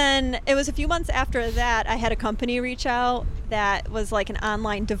 And then it was a few months after that I had a company reach out that was like an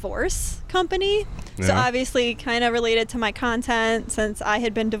online divorce company. So Yeah. obviously kind of related to my content since I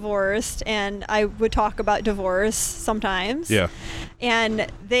had been divorced and I would talk about divorce sometimes. Yeah. And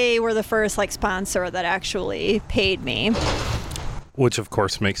they were the first like sponsor that actually paid me. Which, of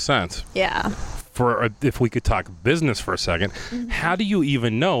course, makes sense. Yeah. If we could talk business for a second, how do you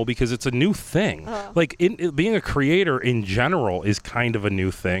even know? Because it's a new thing. Like being a creator in general is kind of a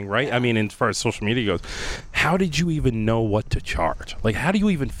new thing, right? Yeah. I mean, as far as social media goes, how did you even know what to charge? Like, how do you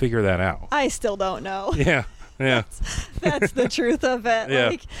even figure that out? I still don't know. Yeah. Yeah. That's the truth of it. Yeah.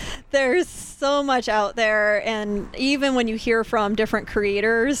 Like there's so much out there, and even when you hear from different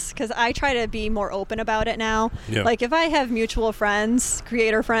creators, because I try to be more open about it now. Yeah. Like if I have mutual friends,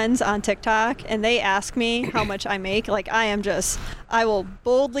 creator friends on TikTok, and they ask me how much I make, like I will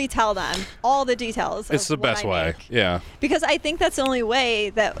boldly tell them all the details. It's the of what best I way. make. Yeah. Because I think that's the only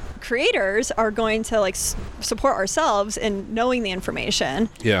way that creators are going to like support ourselves in knowing the information.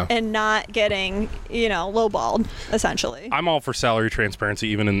 Yeah. And not getting, lowballed world, essentially. I'm all for salary transparency,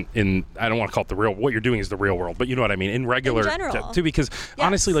 even in I don't want to call it the real. What you're doing is the real world, but you know what I mean. In regular, In general. too, because Yes.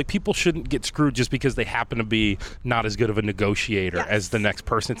 honestly, like people shouldn't get screwed just because they happen to be not as good of a negotiator Yes. as the next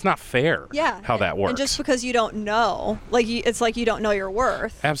person. It's not fair. Yeah. How that works. And just because you don't know, it's like you don't know your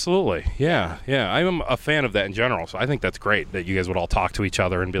worth. Absolutely. Yeah. I'm a fan of that in general. So I think that's great that you guys would all talk to each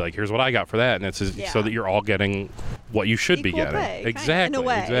other and be like, here's what I got for that. And it's so that you're all getting what you should be Equal getting. pay, kinda, Exactly. in a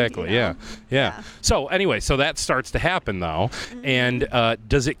way, Exactly. you know? Yeah. So anyway, so that starts to happen though. Mm-hmm. And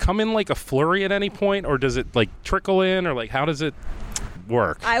does it come in like a flurry at any point, or does it like trickle in, or like how does it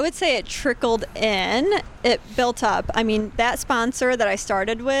work? I would say it trickled in. It built up. I mean, that sponsor that I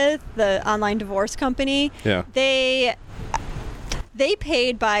started with, the online divorce company, Yeah. they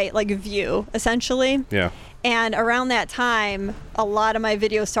paid by like view, essentially. Yeah. And around that time, a lot of my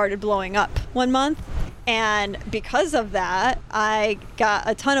videos started blowing up one month. And because of that, I got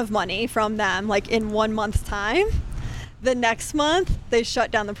a ton of money from them, like in 1 month's time. The next month, they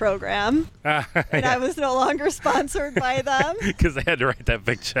shut down the program, and I was no longer sponsored by them. Because they had to write that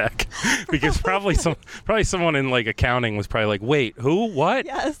big check. Because probably someone in like accounting was probably like, wait, who? What?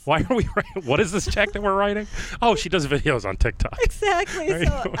 Yes. Why are we writing? What is this check that we're writing? Oh, she does videos on TikTok. Exactly. There you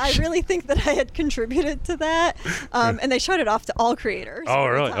So go. I really think that I had contributed to that. And they shut it off to all creators. Oh,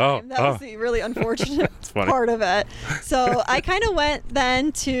 for a really? time. Oh, That was oh. the really unfortunate funny. part of it. So I kind of went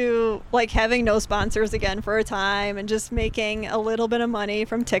then to like having no sponsors again for a time and just making a little bit of money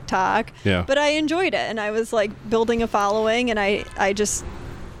from TikTok. Yeah. But I enjoyed it, and I was like building a following, and I just,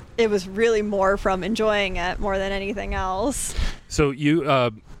 it was really more from enjoying it more than anything else. So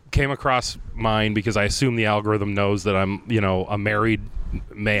you came across mine because I assume the algorithm knows that I'm, a married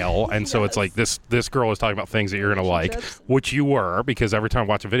male, and so it's like this girl is talking about things that you're gonna like, Relationships. which you were, because every time I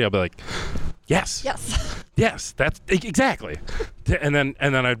watch a video I'll be like, yes, that's exactly. And then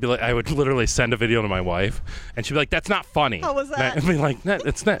I'd be like, I would literally send a video to my wife, and she'd be like, that's not funny. How was that? And I'd be like, no,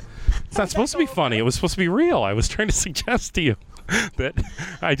 it's not supposed to be funny. It was supposed to be real. I was trying to suggest to you that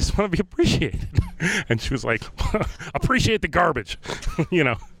I just want to be appreciated. And she was like, appreciate the garbage.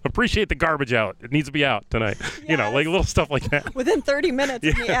 Appreciate the garbage out. It needs to be out tonight. Yes. Like little stuff like that. Within 30 minutes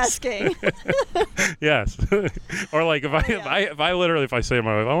of me Yes. asking. Yes. Or like if I say to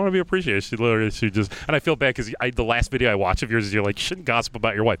my wife, I want to be appreciated, she just, and I feel bad because the last video I watched of yours is you're like, you shouldn't gossip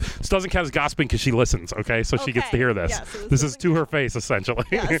about your wife. This doesn't count as gossiping because she listens, okay? So she gets to Okay. hear this. Yes, so this is doesn't to her face, essentially.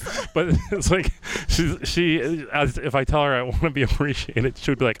 Yes. But it's like, if I tell her I want to be appreciated,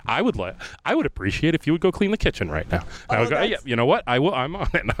 she would be like, I would appreciate if you would go clean the kitchen right now. And I would go, yeah, that's- you know what? I will. I'm on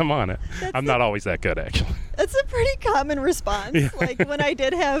it. I'm on it. I'm not always that good, actually. It's a pretty common response. Yeah. Like when I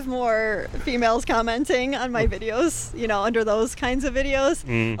did have more females commenting on my videos, under those kinds of videos,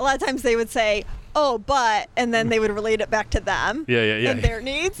 a lot of times they would say, oh, but, and then they would relate it back to them Yeah. and their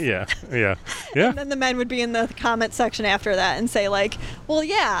needs. Yeah. And then the men would be in the comment section after that and say like, well,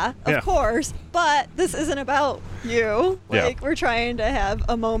 yeah, Yeah. of course, but this isn't about you. Yeah. Like we're trying to have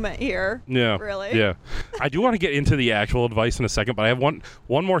a moment here. Yeah. Really? Yeah. I do want to get into the actual advice in a second, but I have one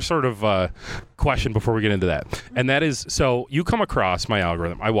more sort of question before we get into that. And that is, so you come across my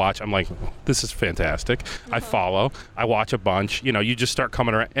algorithm. I'm like, this is fantastic. I follow. I watch a bunch. You just start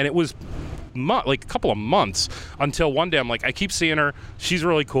coming around. And it was like a couple of months until one day I'm like, I keep seeing her. She's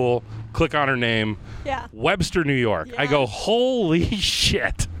really cool. Click on her name. Yeah. Webster, New York. I go, Yeah. holy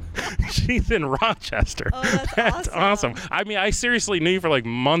shit. She's in Rochester. Oh, that's awesome. I mean, I seriously knew you for like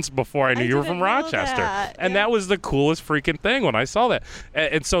months before I knew you were didn't from know Rochester. that. And Yeah. that was the coolest freaking thing when I saw that.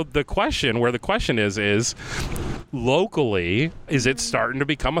 And so the question is locally, is it starting to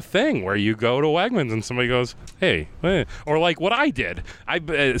become a thing where you go to Wegmans and somebody goes, hey, or like what I did.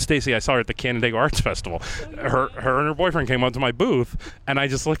 Stacy, I saw her at the Canandaigua Arts Festival. Her and her boyfriend came up to my booth, and I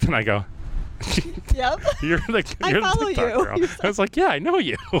just looked and I go, Yep. you're the follow TikTok you. girl. I was like, yeah, I know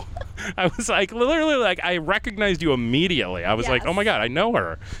you. I was like, literally, like, I recognized you immediately. I was like, Yes. oh my God, I know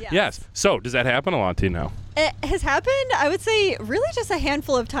her. Yes. So does that happen a lot to you now? It has happened, I would say, really just a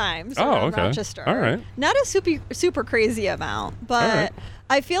handful of times around okay. Rochester. All right. Not a super crazy amount, but All right.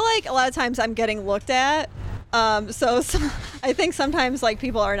 I feel like a lot of times I'm getting looked at. So I think sometimes like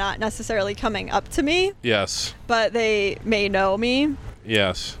people are not necessarily coming up to me, Yes. but they may know me.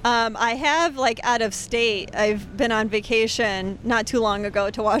 Yes. I have like out of state. I've been on vacation not too long ago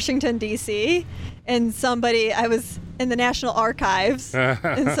to Washington D.C. and I was in the National Archives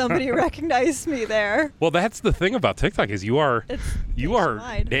and somebody recognized me there. Well, that's the thing about TikTok is you are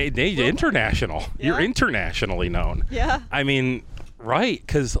nationwide. international. You're Yeah. internationally known. Yeah. I mean, Right,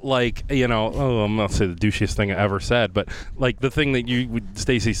 because I'm not saying the douchiest thing I ever said, but like the thing that you would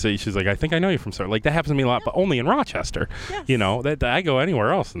Stacy say, she's like, I think I know you from somewhere. Like that happens to me a lot, but only in Rochester. Yes. That I go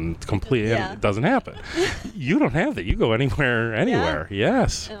anywhere else and it's completely Yeah. it doesn't happen. You don't have that. You go anywhere.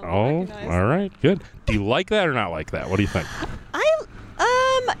 Yes. I don't Oh, recognize. all right, good. Do you like that or not like that? What do you think?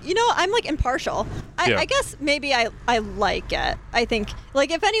 I'm like impartial. Yeah. I guess maybe I like it. I think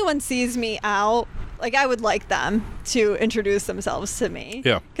like if anyone sees me out, like I would like them to introduce themselves to me.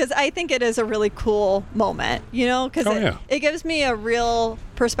 Yeah. Because I think it is a really cool moment, because Oh, yeah. it gives me a real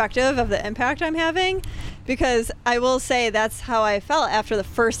perspective of the impact I'm having. Because I will say that's how I felt after the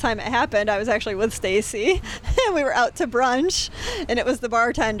first time it happened. I was actually with Stacy and we were out to brunch and it was the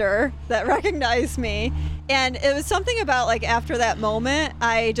bartender that recognized me. And it was something about like after that moment,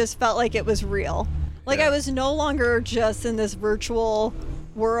 I just felt like it was real. Like Yeah. I was no longer just in this virtual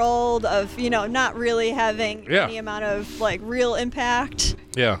world of, not really having Yeah. any amount of like real impact.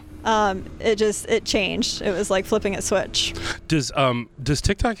 Yeah. It changed. It was like flipping a switch. Does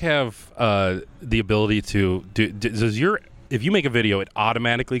TikTok have the ability to if you make a video, it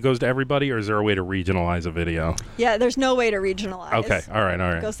automatically goes to everybody, or is there a way to regionalize a video? Yeah, there's no way to regionalize. Okay, all right.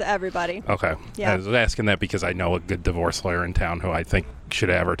 It goes to everybody. Okay. Yeah. I was asking that because I know a good divorce lawyer in town who I think should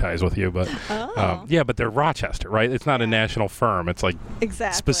advertise with you, but Oh. yeah, but they're Rochester, right? It's not a national firm. It's like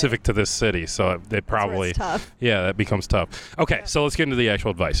Exactly. specific to this city, so they probably it's tough. Yeah, that becomes tough. Okay, so let's get into the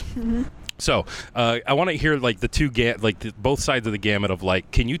actual advice. Mm-hmm. So I want to hear like both sides of the gamut of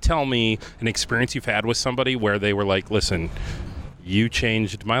like, can you tell me an experience you've had with somebody where they were like, listen, you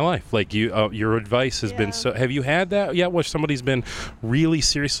changed my life. Like your advice has been Yeah. so. Have you had that yet, where somebody's been really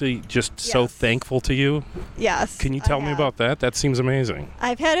seriously just so Yes. thankful to you? Yes. Can you I tell me have. about that? That seems amazing.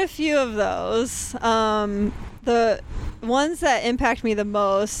 I've had a few of those. The ones that impact me the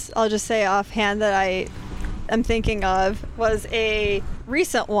most, I'll just say offhand that I am thinking of, was a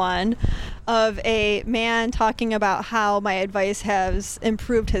recent one of a man talking about how my advice has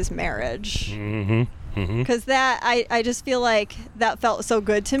improved his marriage. Mm-hmm. Mm-hmm. Because I just feel like that felt so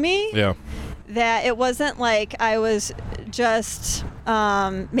good to me. Yeah. That it wasn't like I was just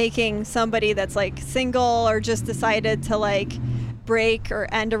making somebody that's like single or just decided to like break or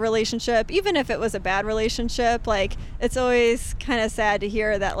end a relationship, even if it was a bad relationship. Like it's always kind of sad to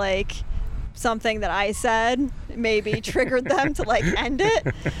hear that like something that I said maybe triggered them to like end it.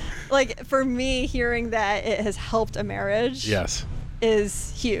 Like for me, hearing that it has helped a marriage Yes.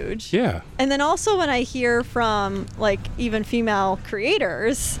 is huge. Yeah. And then also when I hear from like even female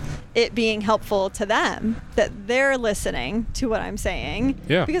creators, it being helpful to them, that they're listening to what I'm saying.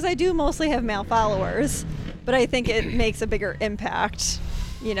 Yeah. Because I do mostly have male followers, but I think it makes a bigger impact,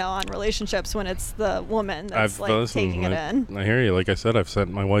 on relationships when it's the woman that's taking it in. I hear you. Like I said, I've sent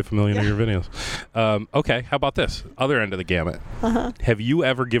my wife a million of your videos. Okay, how about this? Other end of the gamut. Uh-huh. Have you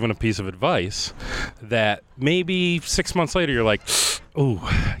ever given a piece of advice that maybe 6 months later you're like, ooh,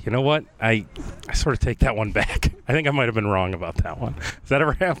 you know what? I sort of take that one back. I think I might have been wrong about that one. Does that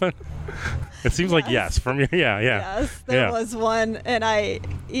ever happen? It seems like yes from you. Yeah. Yes, there was one, and I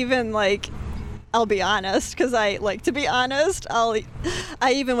even I'll be honest, because I like to be honest. I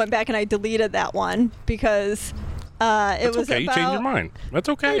even went back and I deleted that one because it was okay. about. You change your mind. That's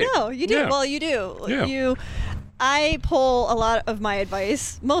okay. No, you do. Yeah. Well, you do. Yeah. I pull a lot of my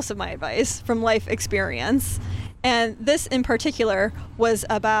advice, most of my advice, from life experience, and this in particular was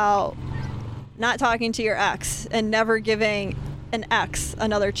about not talking to your ex and never giving an ex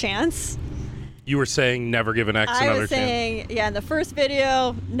another chance. You were saying never give an ex another chance. I was saying, in the first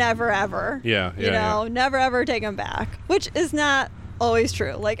video, never ever. Yeah. Never ever take them back, which is not always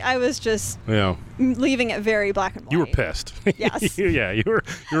true. Like I was just leaving it very black and white. You were pissed. Yes. Yeah, you were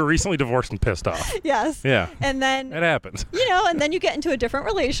recently divorced and pissed off. Yes. Yeah. And then It happens. and then you get into a different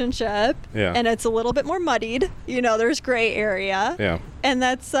relationship. Yeah. And it's a little bit more muddied. There's gray area. Yeah. And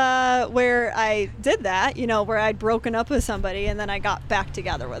that's where I did that, where I'd broken up with somebody and then I got back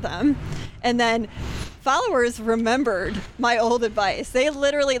together with them. And then followers remembered my old advice. They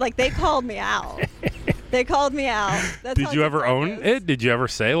literally, they called me out. They called me out. That's Did how you ever TikTok own is. it? Did you ever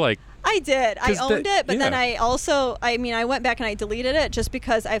say I did. I 'Cause owned it, but then yeah. I also, I went back and I deleted it just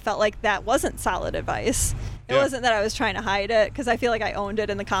because I felt like that wasn't solid advice. It Yeah. wasn't that I was trying to hide it, because I feel like I owned it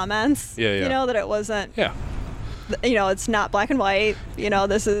in the comments. Yeah. That it wasn't, yeah. it's not black and white.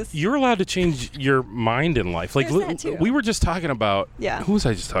 This is. You're allowed to change your mind in life. There's that too. We were just talking about. Yeah. Who was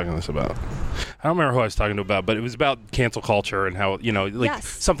I just talking this about? I don't remember who I was talking to about, but it was about cancel culture and how Yes.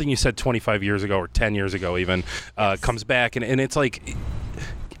 something you said 25 years ago or 10 years ago even comes back, and it's like.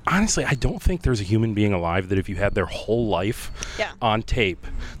 Honestly, I don't think there's a human being alive that if you had their whole life on tape,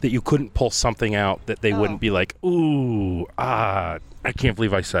 that you couldn't pull something out that they wouldn't be like, ooh, I can't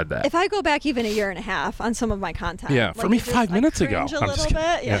believe I said that. If I go back even a year and a half on some of my content, Yeah, for me, it just, 5 minutes ago. cringe a I'm little just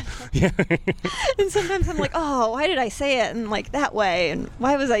bit, kidding. Yeah. and sometimes I'm like, oh, why did I say it in like that way, and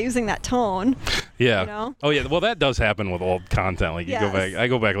why was I using that tone? Yeah. You know? Oh yeah. Well, that does happen with old content. Like you go Yes. back. I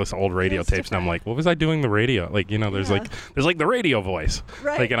go back and listen to old radio It's tapes, and I'm different. like, what was I doing the radio? Like there's Yeah. like the radio voice.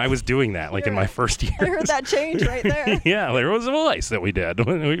 Right. Like, and I was doing that like in You're my right. first year. I heard that change right there. Yeah, there was a voice that we did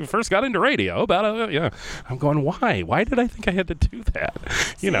when we first got into radio. I'm going, why? Why did I think I had to do that?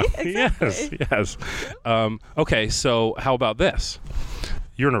 Exactly. Yes. Okay, so how about this?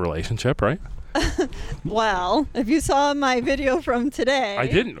 You're in a relationship, right? Well, if you saw my video from today, I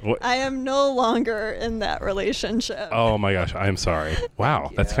didn't. What? I am no longer in that relationship. Oh my gosh, I'm sorry.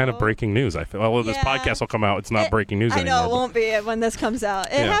 Wow, that's kind of you. breaking news. I feel. Well, this Yeah. podcast will come out. It's not breaking news I anymore. know it won't be when this comes out.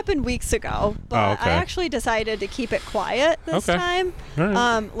 It Yeah. happened weeks ago, but okay. I actually decided to keep it quiet this Okay. time. All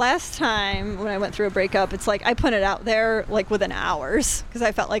right. Last time when I went through a breakup, it's like I put it out there like within hours because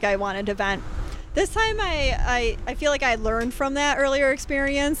I felt like I wanted to vent. This time I feel like I learned from that earlier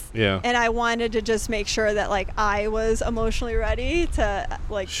experience. Yeah. And I wanted to just make sure that like I was emotionally ready to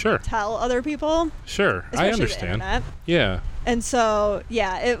like Sure. tell other people. Sure, I Especially the understand. internet. Yeah. And so,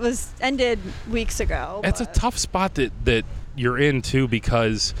 yeah, it was ended weeks ago. It's a but- tough spot that you're in too,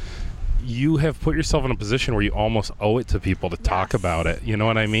 because you have put yourself in a position where you almost owe it to people to talk Yes. about it. You know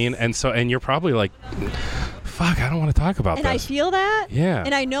what I mean? And you're probably like, fuck, I don't want to talk about And I this. feel that. Yeah.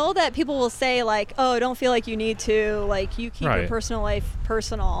 And I know that people will say like, "Oh, don't feel like you need to. Like, you keep Right. your personal life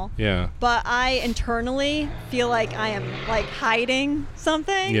personal." Yeah. But I internally feel like I am like hiding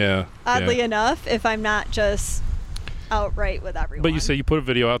something. Yeah. Oddly yeah. enough, if I'm not just outright with everyone. But you say you put a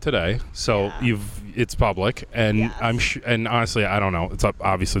video out today, so Yeah. it's public, and Yes. and honestly, I don't know. It's up.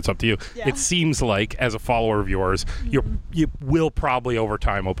 Obviously, it's up to you. Yeah. It seems like, as a follower of yours, you will probably over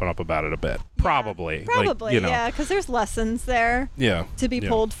time open up about it a bit. Probably. Probably, Like, yeah, because there's lessons there Yeah. to be yeah.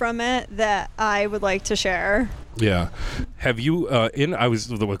 pulled from it that I would like to share. Yeah. Have you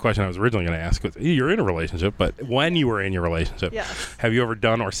the question I was originally going to ask was, you're in a relationship, but when you were in your relationship, Yes. have you ever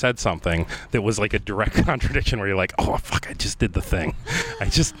done or said something that was like a direct contradiction where you're like, oh fuck, I just did the thing.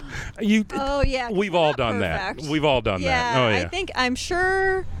 Oh yeah, 'cause We've we're all not done perfect. that. We've all done Yeah, that. Oh yeah. I'm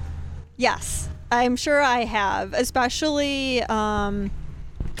sure. Yes, I'm sure I have. Especially,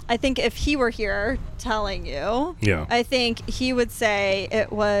 I think if he were here telling you, Yeah. I think he would say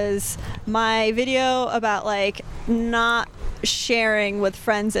it was my video about like not sharing with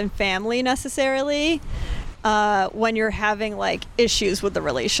friends and family necessarily when you're having like issues with the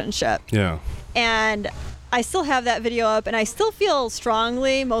relationship. Yeah. And I still have that video up, and I still feel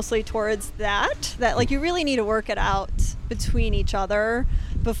strongly mostly towards that like you really need to work it out between each other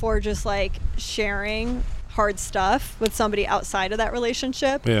before just like sharing hard stuff with somebody outside of that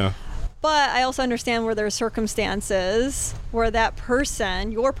relationship. Yeah. But I also understand where there's circumstances where that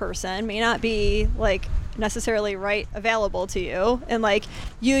person, your person, may not be like necessarily right available to you, and like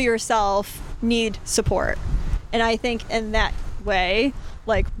you yourself need support. And I think in that way,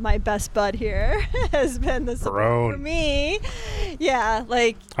 like my best bud here has been the support Barone. for me. Yeah,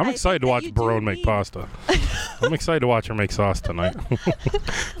 like I'm I excited think to that watch you do Barone make need- pasta. I'm excited to watch her make sauce tonight.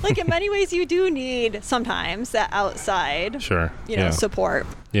 Like in many ways, you do need sometimes that outside, Sure. you know, support.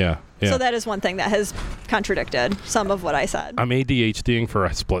 Yeah. Yeah. So that is one thing that has contradicted some of what I said. I'm ADHDing for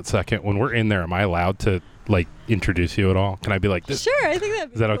a split second. When we're in there, am I allowed to like introduce you at all? Can I be like this? Sure, I think that'd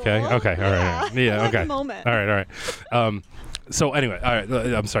be Is that okay? cool. Okay. All right. Yeah. Yeah. I like Okay. the moment. All right. So anyway, all right.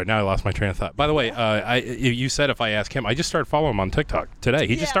 I'm sorry. Now I lost my train of thought. By the way, you said if I ask him, I just started following him on TikTok today.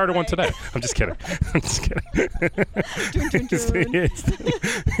 He just Yeah, started one right. today. I'm just kidding. I'm just kidding. Dun, dun, dun.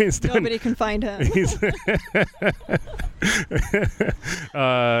 He's doing- Nobody can find him. He's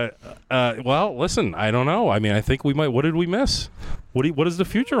well, listen, I don't know. I mean, I think we might. What did we miss? What does the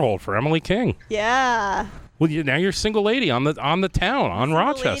future hold for Emily King? Yeah. Well, now you're a single lady on the town on Single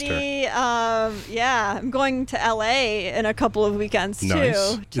Rochester. lady, yeah, I'm going to LA in a couple of weekends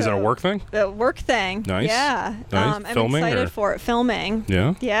Nice. too. Is that a work thing? A work thing. Nice. Yeah. Nice. I'm Filming excited or- for it. Filming.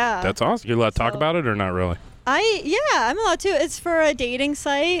 Yeah. Yeah. That's awesome. You allowed to talk So- about it or not really? I'm allowed to. It's for a dating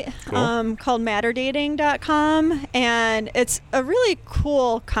site Cool. called matterdating.com, and it's a really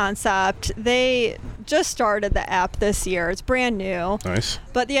cool concept. They just started the app this year. It's brand new. Nice.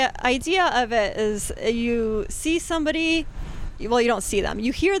 But the idea of it is you see somebody, well, you don't see them.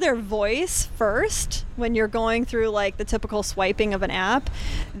 You hear their voice first when you're going through like the typical swiping of an app.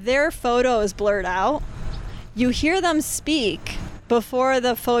 Their photo is blurred out. You hear them speak before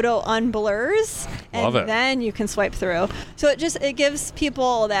the photo unblurs, and Love it. then you can swipe through. So it gives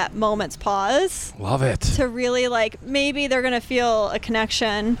people that moment's pause Love it. to really like, maybe they're going to feel a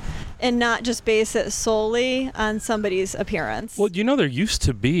connection and not just base it solely on somebody's appearance. Well, there used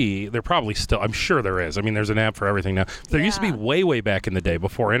to be, there probably still, I'm sure there is. I mean, there's an app for everything now. There used to be way back in the day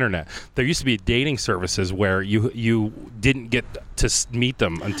before internet. There used to be dating services where you didn't get to meet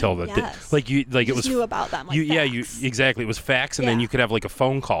them until the it was knew about them. Exactly. It was fax, and then you could have like a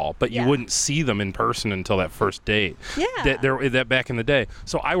phone call, but you wouldn't see them in person until that first date. Yeah. That back in the day.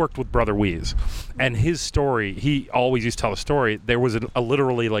 So I worked with Brother Weeze, and his story, he always used to tell the story. There was a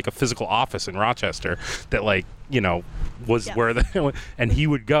literally like a physical office in Rochester that was where and he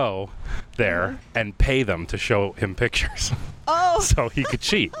would go there and pay them to show him pictures. Oh. So he could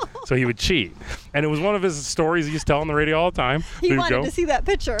cheat. So he would cheat. And it was one of his stories he used to tell on the radio all the time. He wanted to see that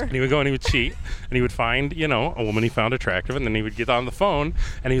picture. And he would go and he would cheat. And he would find, a woman he found attractive. And then he would get on the phone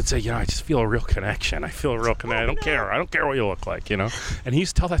and he would say, I just feel a real connection. I feel a real connection. I don't care. I don't care what you look like, And he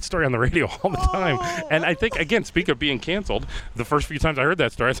used to tell that story on the radio all the time. And I think, again, speaking of being canceled, the first few times I heard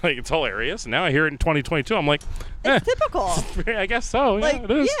that story, I thought it's hilarious. And now I hear it in 2022. I'm like, it's typical. I guess so. Like,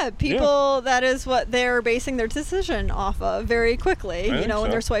 it is. People, that is what they're basing their decision off of very quickly, when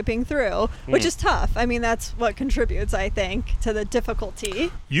they're swiping through, which is tough. I mean, that's what contributes, I think, to the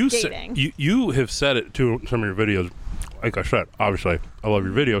difficulty dating. You have said it to some of your videos. Like I said, obviously, I love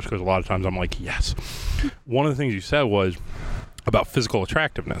your videos because a lot of times I'm like, yes. One of the things you said was about physical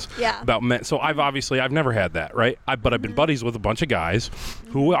attractiveness. Yeah. About men. So I've never had that, right? But I've been buddies with a bunch of guys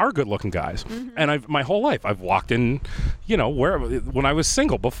who are good-looking guys, and my whole life I've walked in, when I was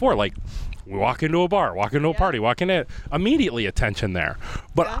single before, like. We walk into a bar, walk into a party, walk into immediately attention there.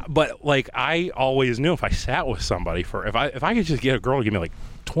 But like I always knew if I sat with somebody if I could just get a girl to give me like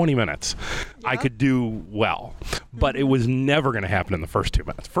 20 minutes, I could do well. But it was never going to happen in the first 2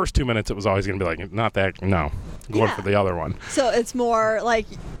 minutes. First 2 minutes, it was always going to be like, not that, no, going for the other one. So it's more like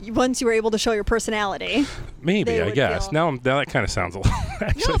once you were able to show your personality. Maybe, I guess. Now that kind of sounds a little,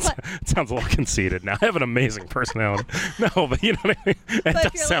 actually, it sounds a little conceited now. I have an amazing personality. No, but you know what I mean?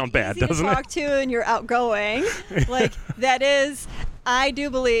 It does sound bad, doesn't it? Talk to and you're outgoing. Like that is, I do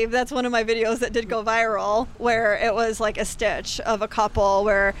believe that's one of my videos that did go viral, where it was like a stitch of a couple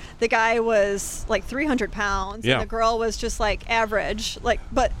where the guy was like 300 pounds and the girl was just like average,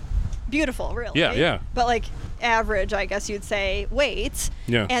 but beautiful, really. Yeah. But like average, I guess you'd say, weight.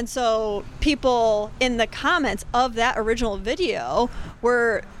 Yeah. And so people in the comments of that original video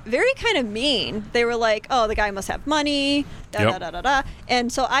were very kind of mean. They were like, oh, the guy must have money, da-da-da-da-da.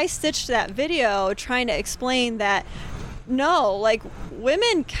 And so I stitched that video trying to explain that no, like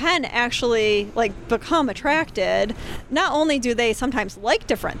women can actually like become attracted. Not only do they sometimes like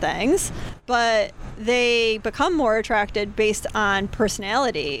different things, but they become more attracted based on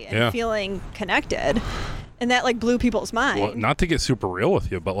personality and feeling connected. And that like blew people's mind. Well, not to get super real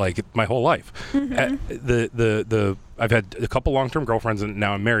with you, but like my whole life, I've had a couple long-term girlfriends, and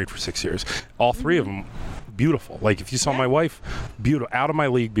now I'm married for 6 years. All three of them beautiful. Like if you saw my wife, beautiful, out of my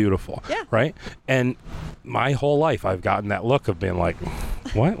league, beautiful. Yeah. Right. And my whole life, I've gotten that look of being like,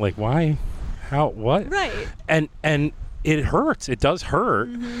 what? Like why? How? What? Right. And it hurts. It does hurt.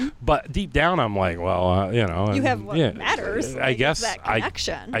 But deep down, I'm like, well, you have what matters. I guess that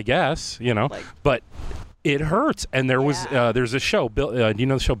connection. I guess but. It hurts, and there was there's a show. Do you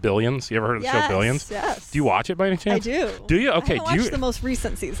know the show Billions? You ever heard of the show Billions? Yes. Do you watch it by any chance? I do. Do you? Okay. I watched the most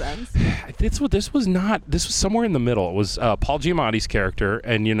recent seasons. This was somewhere in the middle. It was Paul Giamatti's character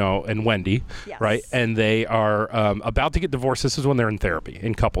and Wendy, right? And they are about to get divorced. This is when they're in therapy,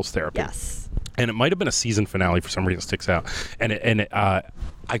 in couples therapy. Yes. And it might have been a season finale for some reason. It sticks out, and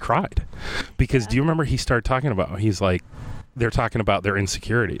I cried because do you remember he started talking about? He's like. They're talking about their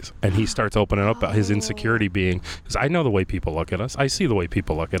insecurities, and he starts opening up about his insecurity being, because I know the way people look at us. I see the way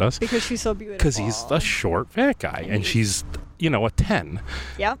people look at us. Because she's so beautiful. Because he's a short, fat guy, and she's, a 10.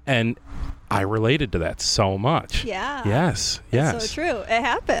 Yep. And I related to that so much. Yeah. Yes. It's so true. It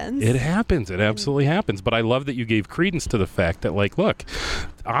happens. It happens. It absolutely happens. But I love that you gave credence to the fact that, like, look,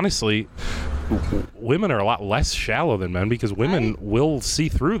 honestly, women are a lot less shallow than men because women will see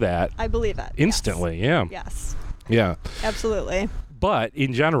through that. I believe that. Instantly. Yes. Yeah. Yes. Yeah. Absolutely. But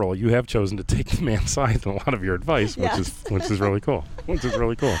in general, you have chosen to take the man's side in a lot of your advice, which is really cool.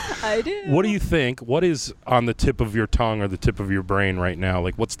 I do. What do you think? What is on the tip of your tongue or the tip of your brain right now?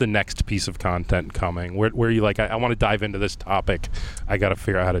 Like, what's the next piece of content coming? Where are you like, I want to dive into this topic. I got to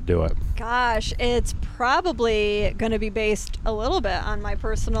figure out how to do it. Gosh, it's probably going to be based a little bit on my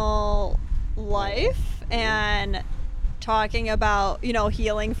personal life and talking about,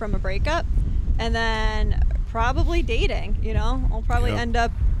 healing from a breakup. And then probably dating, I'll probably end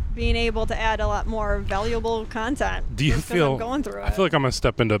up being able to add a lot more valuable content. Do you feel, I'm going through it. I feel like I'm going to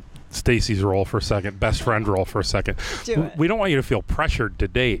step into Stacy's role for a second, best friend role for a second. Do it. We don't want you to feel pressured to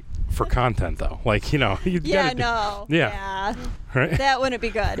date for content though. Like, you know, you Yeah, gotta no. Yeah. Right? That wouldn't be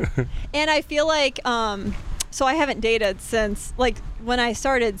good. And I feel like, so I haven't dated since, like, when I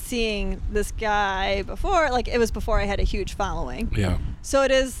started seeing this guy before, like, it was before I had a huge following. Yeah. So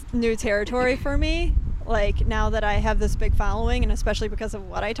it is new territory for me. Like, now that I have this big following, and especially because of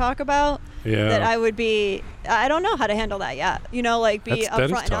what I talk about, Yeah. that I don't know how to handle that yet. You know, like, be That is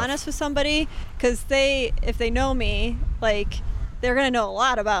upfront and tough. honest with somebody, because if they know me, like, they're going to know a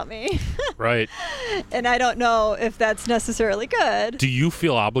lot about me. Right. And I don't know if that's necessarily good. Do you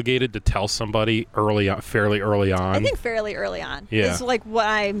feel obligated to tell somebody fairly early on? I think fairly early on Yeah. is like what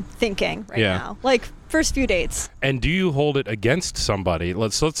I'm thinking right Yeah. now. Like first few dates. And do you hold it against somebody?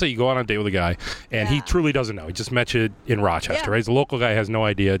 Let's say you go on a date with a guy, and he Yeah. truly doesn't know. He just met you in Rochester, Yeah. right? He's a local guy, has no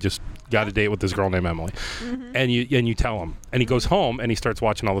idea, just got a date with this girl named Emily. Mm-hmm. And you tell him, and he goes home and he starts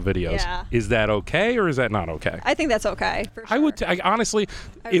watching all the videos. Yeah. Is that okay or is that not okay? I think that's okay. For sure. I would honestly,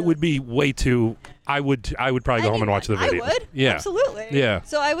 it would be way too. I would probably go home mean, and watch the video. I would. Yeah. Absolutely. Yeah.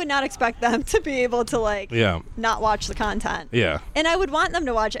 So I would not expect them to be able to like Yeah. not watch the content. Yeah. And I would want them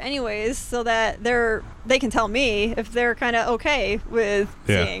to watch it anyways, so that they can tell me if they're kind of okay with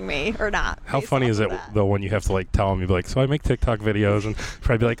Yeah. seeing me or not. How based funny off is of it that. though when you have to like tell them, you'd be like, so I make TikTok videos, and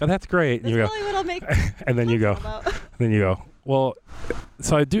probably be like, oh, that's great, and That's you go, probably what I'll make. and then you go, about. then you go, well,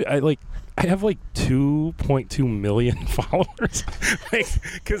 so I have like 2.2 million followers,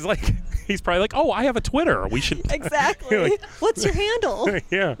 because like he's probably like, oh, I have a Twitter. We should Exactly. Like- What's your handle?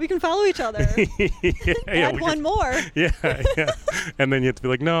 yeah. We can follow each other. yeah, Add we one could- more. yeah, yeah. And then you have to be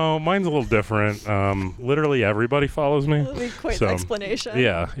like, no, mine's a little different. Literally everybody follows me. That'll be quite So, the explanation.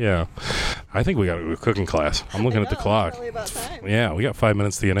 Yeah. I think we got to do a cooking class. I'm looking I at the know, clock. It's really about time. Yeah, we got 5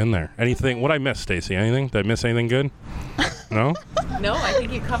 minutes to get in there. Anything? What I missed, Stacy? Anything? Did I miss anything good? No? No, I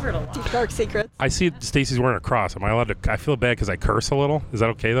think you covered a lot. Deep dark secrets. I see Stacy's wearing a cross. Am I allowed to? I feel bad because I curse a little. Is that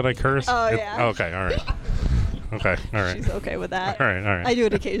okay that I curse? Oh, yeah. Okay, all right. Okay, all right. She's okay with that. All right. I do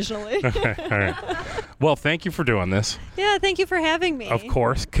it occasionally. Okay, all right. Well, thank you for doing this. Yeah, thank you for having me. Of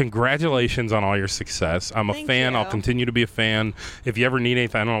course. Congratulations on all your success. I'm a Thank fan. you. I'll continue to be a fan. If you ever need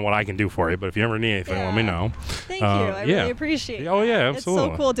anything, I don't know what I can do for you, but if you ever need anything, let me Yeah. know. Thank you. I yeah. really appreciate it. Oh, yeah, absolutely.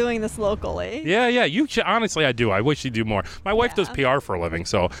 It's so cool doing this locally. Yeah. You should, honestly, I do. I wish you'd do more. My wife does PR for a living,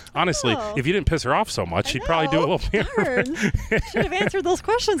 so honestly, Oh. if you didn't piss her off so much, I she'd probably do a know. little PR. Darn. Should have answered those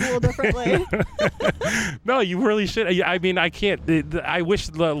questions a little differently. No, you really should. I mean, I can't. I wish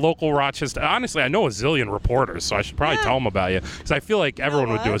the local Rochester. Honestly, I know a zillion reporters, so I should probably Yeah. tell them about you because I feel like everyone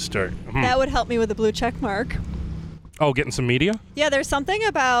would do a what? story. That would help me with the blue check mark. Oh, getting some media? Yeah, there's something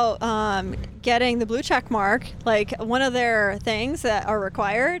about getting the blue check mark. Like one of their things that are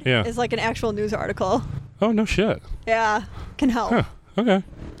required Yeah. is like an actual news article. Oh, no shit. Yeah, can help. Huh. Okay.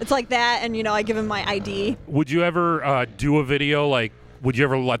 It's like that, and I give them my ID. Would you ever do a video like? Would you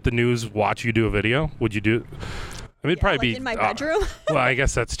ever let the news watch you do a video? Would you do? I mean, it'd probably like be in my bedroom. Well, I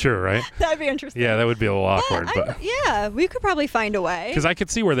guess that's true, right? That'd be interesting. Yeah, that would be a little awkward, but yeah, we could probably find a way. because I could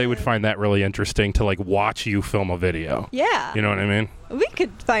see where they would find that really interesting to like watch you film a video. Yeah, You know what I mean? we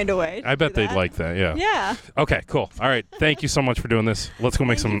could find a way. I to bet do they'd that. like that. Yeah. Yeah. Okay, cool. All right. Thank you so much for doing this. Let's go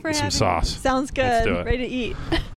make Thank you some for having me. sauce. Sounds good. Let's do it. Ready to eat.